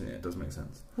of ways, yeah, it does make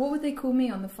sense. What would they call me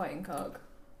on The Fighting Cock?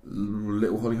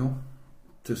 Little Holly Hole,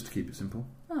 just to keep it simple.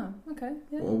 Oh, okay.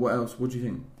 Yeah. Or what else? What do you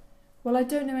think? Well, I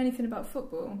don't know anything about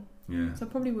football. Yeah. So I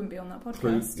probably wouldn't be on that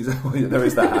podcast. There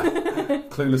is that.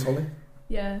 Clueless Holly?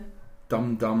 Yeah.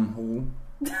 Dumb Hall?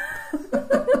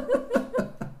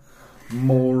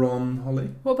 Moron Holly?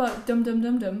 What about Dum Dum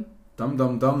Dum Dum? Dum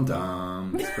Dum Dum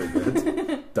Dum. It's pretty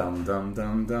good. Dum Dum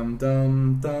Dum Dum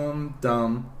Dum Dum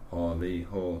Dum Holly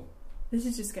Hall. This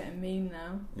is just getting mean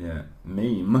now. Yeah.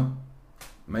 Meme.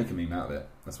 Make a meme out of it.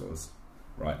 That's what it was.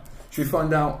 Right. Should we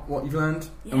find out what you've learned?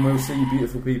 Yeah. And we'll see you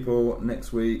beautiful people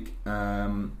next week.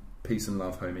 Peace and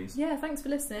love, homies. Yeah, thanks for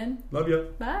listening. Love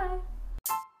you. Bye.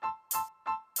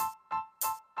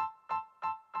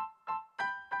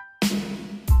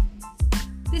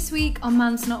 This week on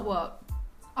Man's Not What,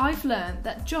 I've learned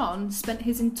that John spent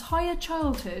his entire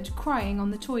childhood crying on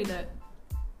the toilet.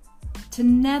 to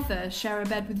never share a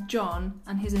bed with John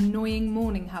and his annoying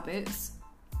morning habits,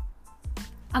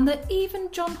 and that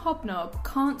even John Hobnob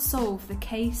can't solve the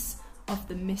case of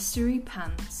the mystery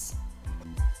pants.